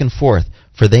went back and forth,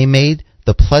 for they made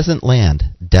the pleasant land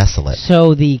desolate.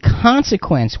 So the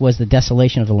consequence was the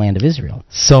desolation of the land of Israel.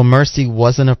 So mercy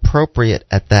wasn't appropriate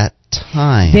at that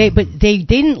time. But they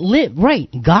didn't live right.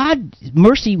 God,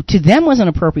 mercy to them wasn't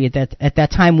appropriate at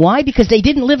that time. Why? Because they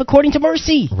didn't live according to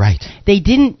mercy. Right. They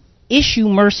didn't issue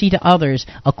mercy to others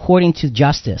according to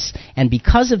justice. And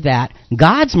because of that,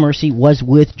 God's mercy was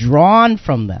withdrawn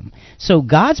from them. So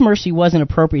God's mercy wasn't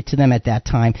appropriate to them at that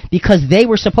time because they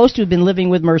were supposed to have been living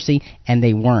with mercy and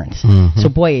they weren't. Mm-hmm. So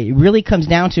boy, it really comes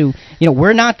down to,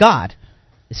 we're not God.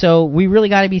 So we really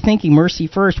got to be thinking mercy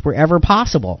first wherever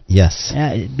possible. Yes.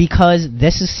 Because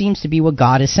this seems to be what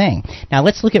God is saying. Now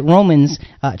let's look at Romans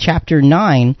chapter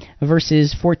 9,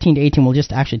 verses 14 to 18. We'll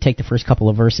just actually take the first couple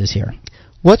of verses here.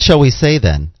 What shall we say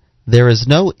then? There is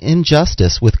no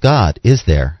injustice with God, is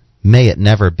there? May it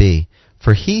never be.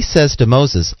 For he says to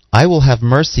Moses, I will have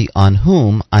mercy on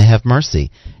whom I have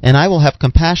mercy, and I will have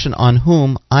compassion on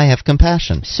whom I have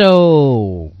compassion.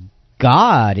 So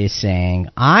God is saying,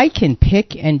 I can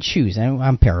pick and choose.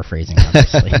 I'm paraphrasing,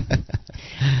 obviously.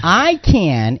 I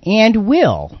can and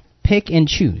will pick and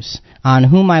choose on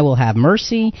whom I will have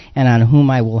mercy and on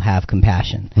whom I will have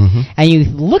compassion. Mm-hmm. And you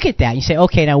look at that and you say,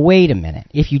 okay, now wait a minute.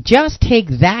 If you just take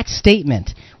that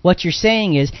statement, what you're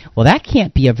saying is, well, that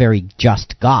can't be a very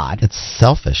just God. It's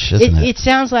selfish, isn't it? It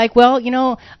sounds like, well,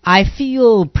 I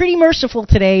feel pretty merciful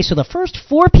today, so the first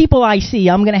 4 people I see,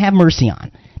 I'm going to have mercy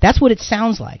on. That's what it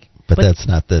sounds like. But that's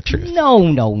not the truth. No.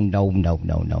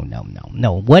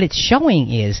 What it's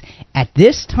showing is, at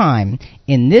this time,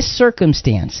 in this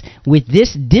circumstance, with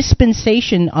this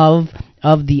dispensation of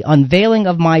the unveiling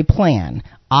of my plan,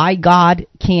 I, God,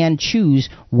 can choose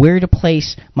where to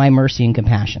place my mercy and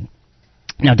compassion.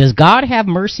 Now, does God have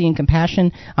mercy and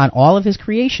compassion on all of his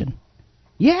creation?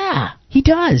 Yeah, he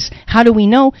does. How do we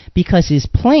know? Because his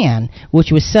plan,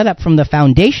 which was set up from the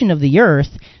foundation of the earth,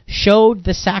 showed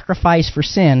the sacrifice for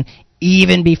sin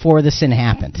even before the sin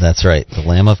happened. That's right, the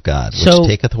Lamb of God, which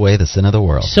taketh away the sin of the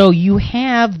world. So you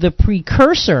have the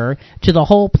precursor to the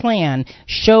whole plan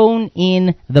shown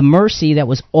in the mercy that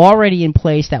was already in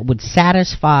place that would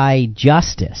satisfy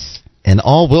justice. And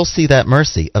all will see that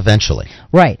mercy eventually.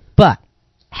 Right, but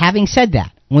having said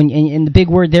that, and the big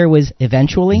word there was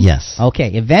eventually? Yes.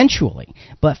 Okay, eventually.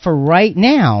 But for right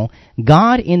now,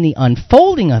 God, in the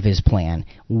unfolding of his plan,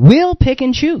 will pick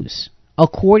and choose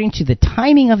according to the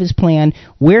timing of his plan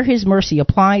where his mercy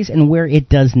applies and where it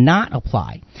does not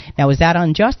apply. Now, is that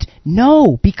unjust?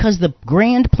 No, because the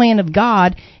grand plan of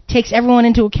God takes everyone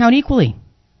into account equally.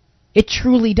 It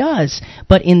truly does.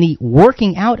 But in the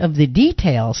working out of the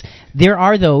details, there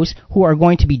are those who are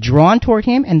going to be drawn toward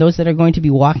him and those that are going to be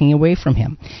walking away from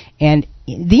him. And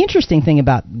the interesting thing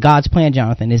about God's plan,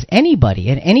 Jonathan, is anybody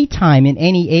at any time in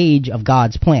any age of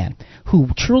God's plan who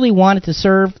truly wanted to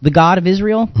serve the God of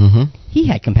Israel, he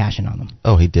had compassion on them.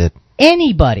 Oh, he did.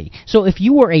 Anybody. So if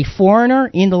you were a foreigner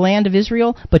in the land of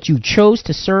Israel, but you chose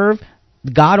to serve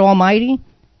God Almighty,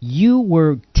 you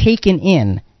were taken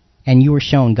in and you were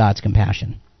shown God's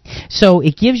compassion. So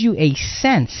it gives you a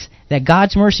sense that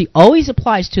God's mercy always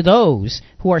applies to those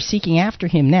who are seeking after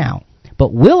him now,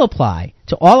 but will apply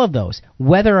to all of those,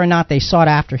 whether or not they sought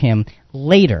after him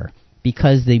later,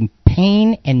 because the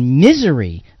pain and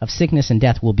misery of sickness and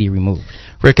death will be removed.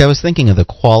 Rick, I was thinking of the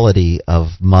quality of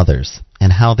mothers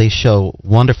and how they show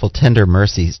wonderful, tender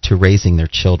mercies to raising their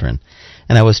children.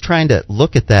 And I was trying to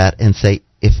look at that and say,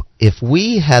 if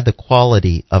we had the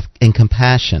quality of and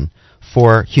compassion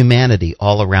for humanity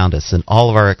all around us and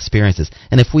all of our experiences,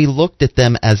 and if we looked at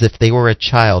them as if they were a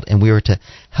child and we were to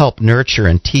help nurture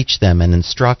and teach them and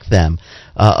instruct them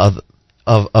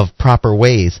of proper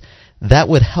ways, that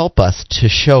would help us to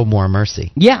show more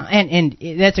mercy. Yeah, and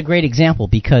that's a great example,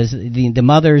 because the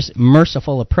mother's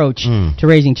merciful approach to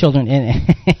raising children,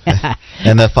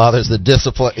 and the father's the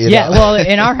discipline. Well,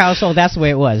 in our household, that's the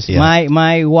way it was. Yeah.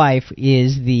 My wife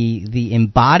is the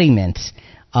embodiment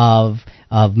of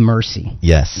mercy.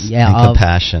 Yes, yeah, and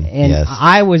compassion. And yes.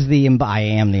 I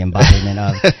am the embodiment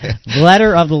of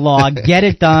letter of the law, get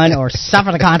it done or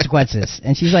suffer the consequences.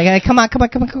 And she's like, hey, come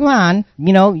on.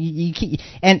 You know,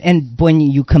 and when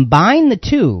you combine the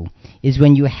two is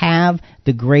when you have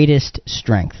the greatest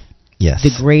strength. Yes.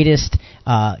 The greatest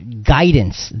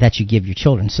guidance that you give your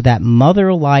children. So that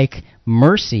mother-like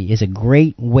mercy is a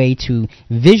great way to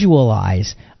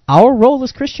visualize our role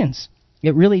as Christians.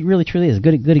 It really, really, truly is a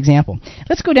good example.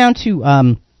 Let's go down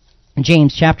to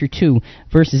James chapter 2,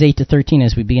 verses 8 to 13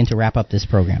 as we begin to wrap up this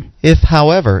program. If,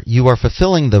 however, you are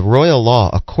fulfilling the royal law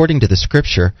according to the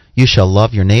Scripture, you shall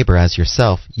love your neighbor as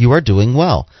yourself, you are doing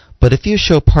well. But if you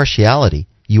show partiality,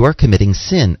 you are committing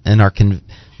sin and are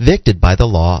convicted by the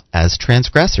law as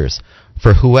transgressors.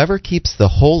 For whoever keeps the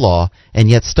whole law and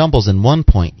yet stumbles in one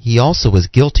point, he also is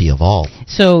guilty of all.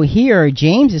 So here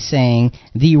James is saying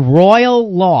the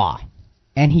royal law.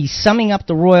 And he's summing up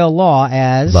the royal law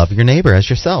as... love your neighbor as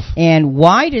yourself. And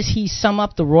why does he sum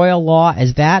up the royal law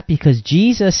as that? Because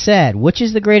Jesus said, which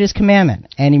is the greatest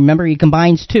commandment? And remember, he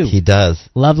combines two. He does.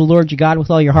 Love the Lord your God with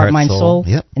all your heart, mind, soul,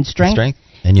 and strength.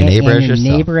 And your neighbor as yourself. And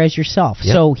your neighbor as yourself.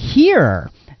 Yep. So here...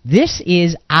 this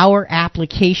is our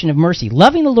application of mercy.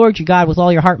 Loving the Lord your God with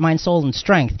all your heart, mind, soul, and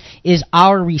strength is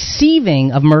our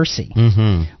receiving of mercy.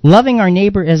 Loving our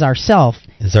neighbor as ourself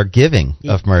is our giving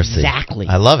of mercy. Exactly.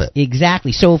 I love it.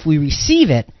 Exactly. So if we receive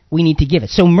it, we need to give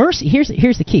it. So mercy,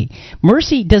 here's the key.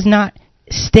 Mercy does not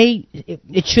stay,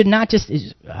 it should not just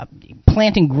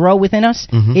plant and grow within us.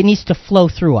 It needs to flow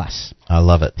through us. I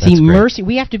love it. That's See, great. mercy,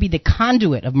 we have to be the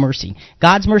conduit of mercy.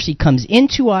 God's mercy comes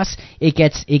into us, it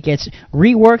gets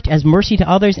reworked as mercy to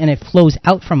others, and it flows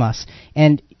out from us.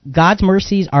 And God's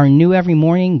mercies are new every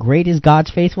morning. Great is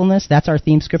God's faithfulness. That's our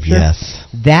theme scripture. Yes.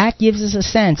 That gives us a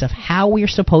sense of how we are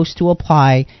supposed to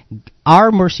apply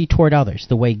our mercy toward others,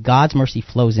 the way God's mercy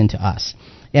flows into us.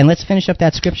 And let's finish up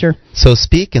that scripture. So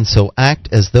speak and so act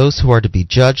as those who are to be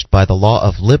judged by the law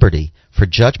of liberty, for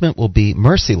judgment will be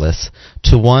merciless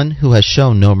to one who has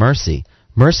shown no mercy.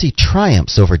 Mercy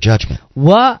triumphs over judgment.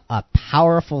 What a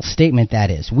powerful statement that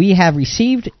is. We have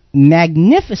received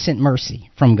magnificent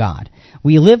mercy from God.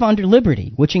 We live under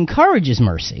liberty, which encourages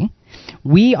mercy.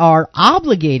 We are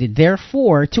obligated,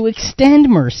 therefore, to extend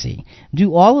mercy.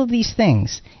 Do all of these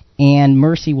things, and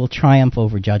mercy will triumph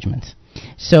over judgment.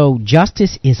 So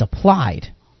justice is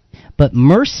applied, but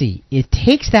mercy, it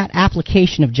takes that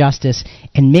application of justice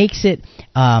and makes it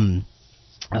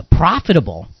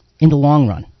profitable in the long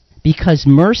run, because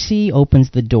mercy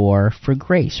opens the door for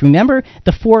grace. Remember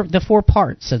the four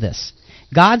parts of this.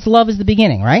 God's love is the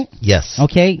beginning, right? Yes.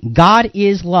 Okay, God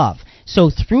is love. So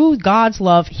through God's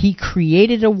love, he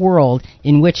created a world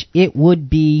in which it would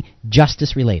be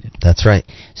justice-related. That's right.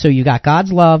 So you got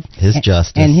God's love. His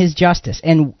justice. And his justice.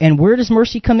 And where does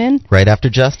mercy come in? Right after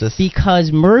justice.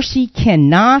 Because mercy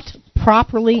cannot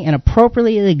properly and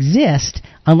appropriately exist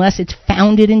unless it's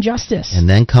founded in justice. And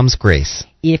then comes grace.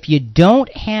 If you don't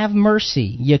have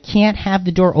mercy, you can't have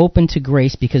the door open to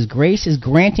grace, because grace is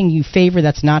granting you favor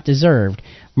that's not deserved.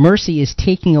 Mercy is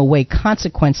taking away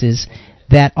consequences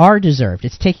that are deserved.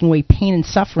 It's taking away pain and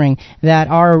suffering that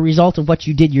are a result of what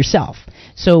you did yourself.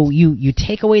 So you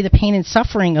take away the pain and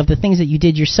suffering of the things that you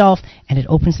did yourself, and it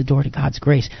opens the door to God's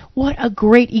grace. What a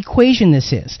great equation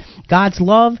this is. God's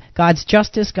love, God's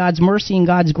justice, God's mercy, and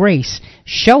God's grace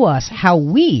show us how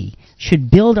we should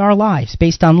build our lives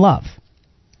based on love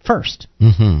first.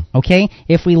 Okay?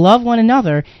 If we love one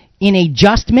another in a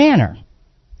just manner,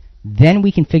 then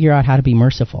we can figure out how to be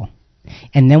merciful.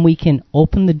 And then we can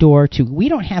open the door to, we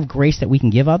don't have grace that we can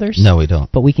give others. No, we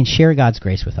don't. But we can share God's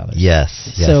grace with others.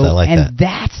 Yes, I like that. And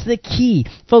that's the key.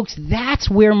 Folks, that's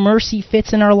where mercy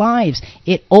fits in our lives.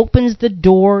 It opens the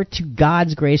door to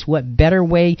God's grace. What better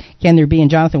way can there be? And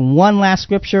Jonathan, one last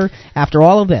scripture after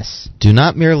all of this. Do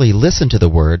not merely listen to the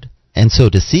word and so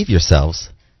deceive yourselves.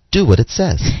 Do what it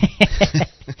says.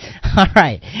 All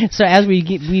right. So as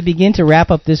we begin to wrap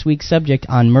up this week's subject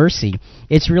on mercy,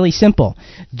 it's really simple.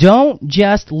 Don't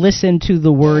just listen to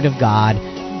the Word of God.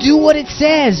 Do what it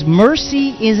says.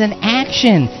 Mercy is an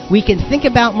action. We can think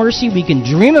about mercy. We can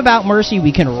dream about mercy.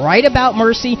 We can write about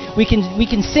mercy. We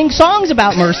can sing songs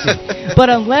about mercy. But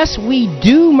unless we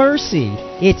do mercy,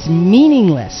 it's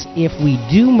meaningless. If we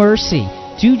do mercy,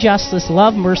 do justice,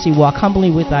 love mercy, walk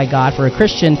humbly with thy God. For a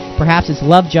Christian, perhaps it's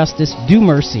love justice, do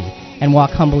mercy, and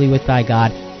walk humbly with thy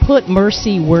God. Put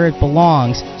mercy where it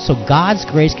belongs so God's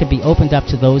grace can be opened up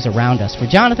to those around us. For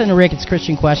Jonathan and Rick, it's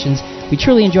Christian Questions. We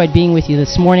truly enjoyed being with you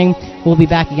this morning. We'll be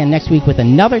back again next week with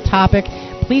another topic.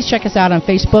 Please check us out on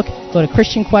Facebook. Go to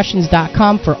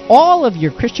ChristianQuestions.com for all of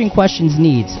your Christian Questions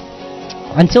needs.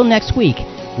 Until next week,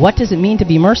 what does it mean to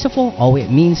be merciful? Oh, it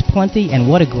means plenty, and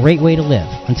what a great way to live.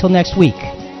 Until next week,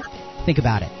 think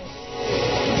about it.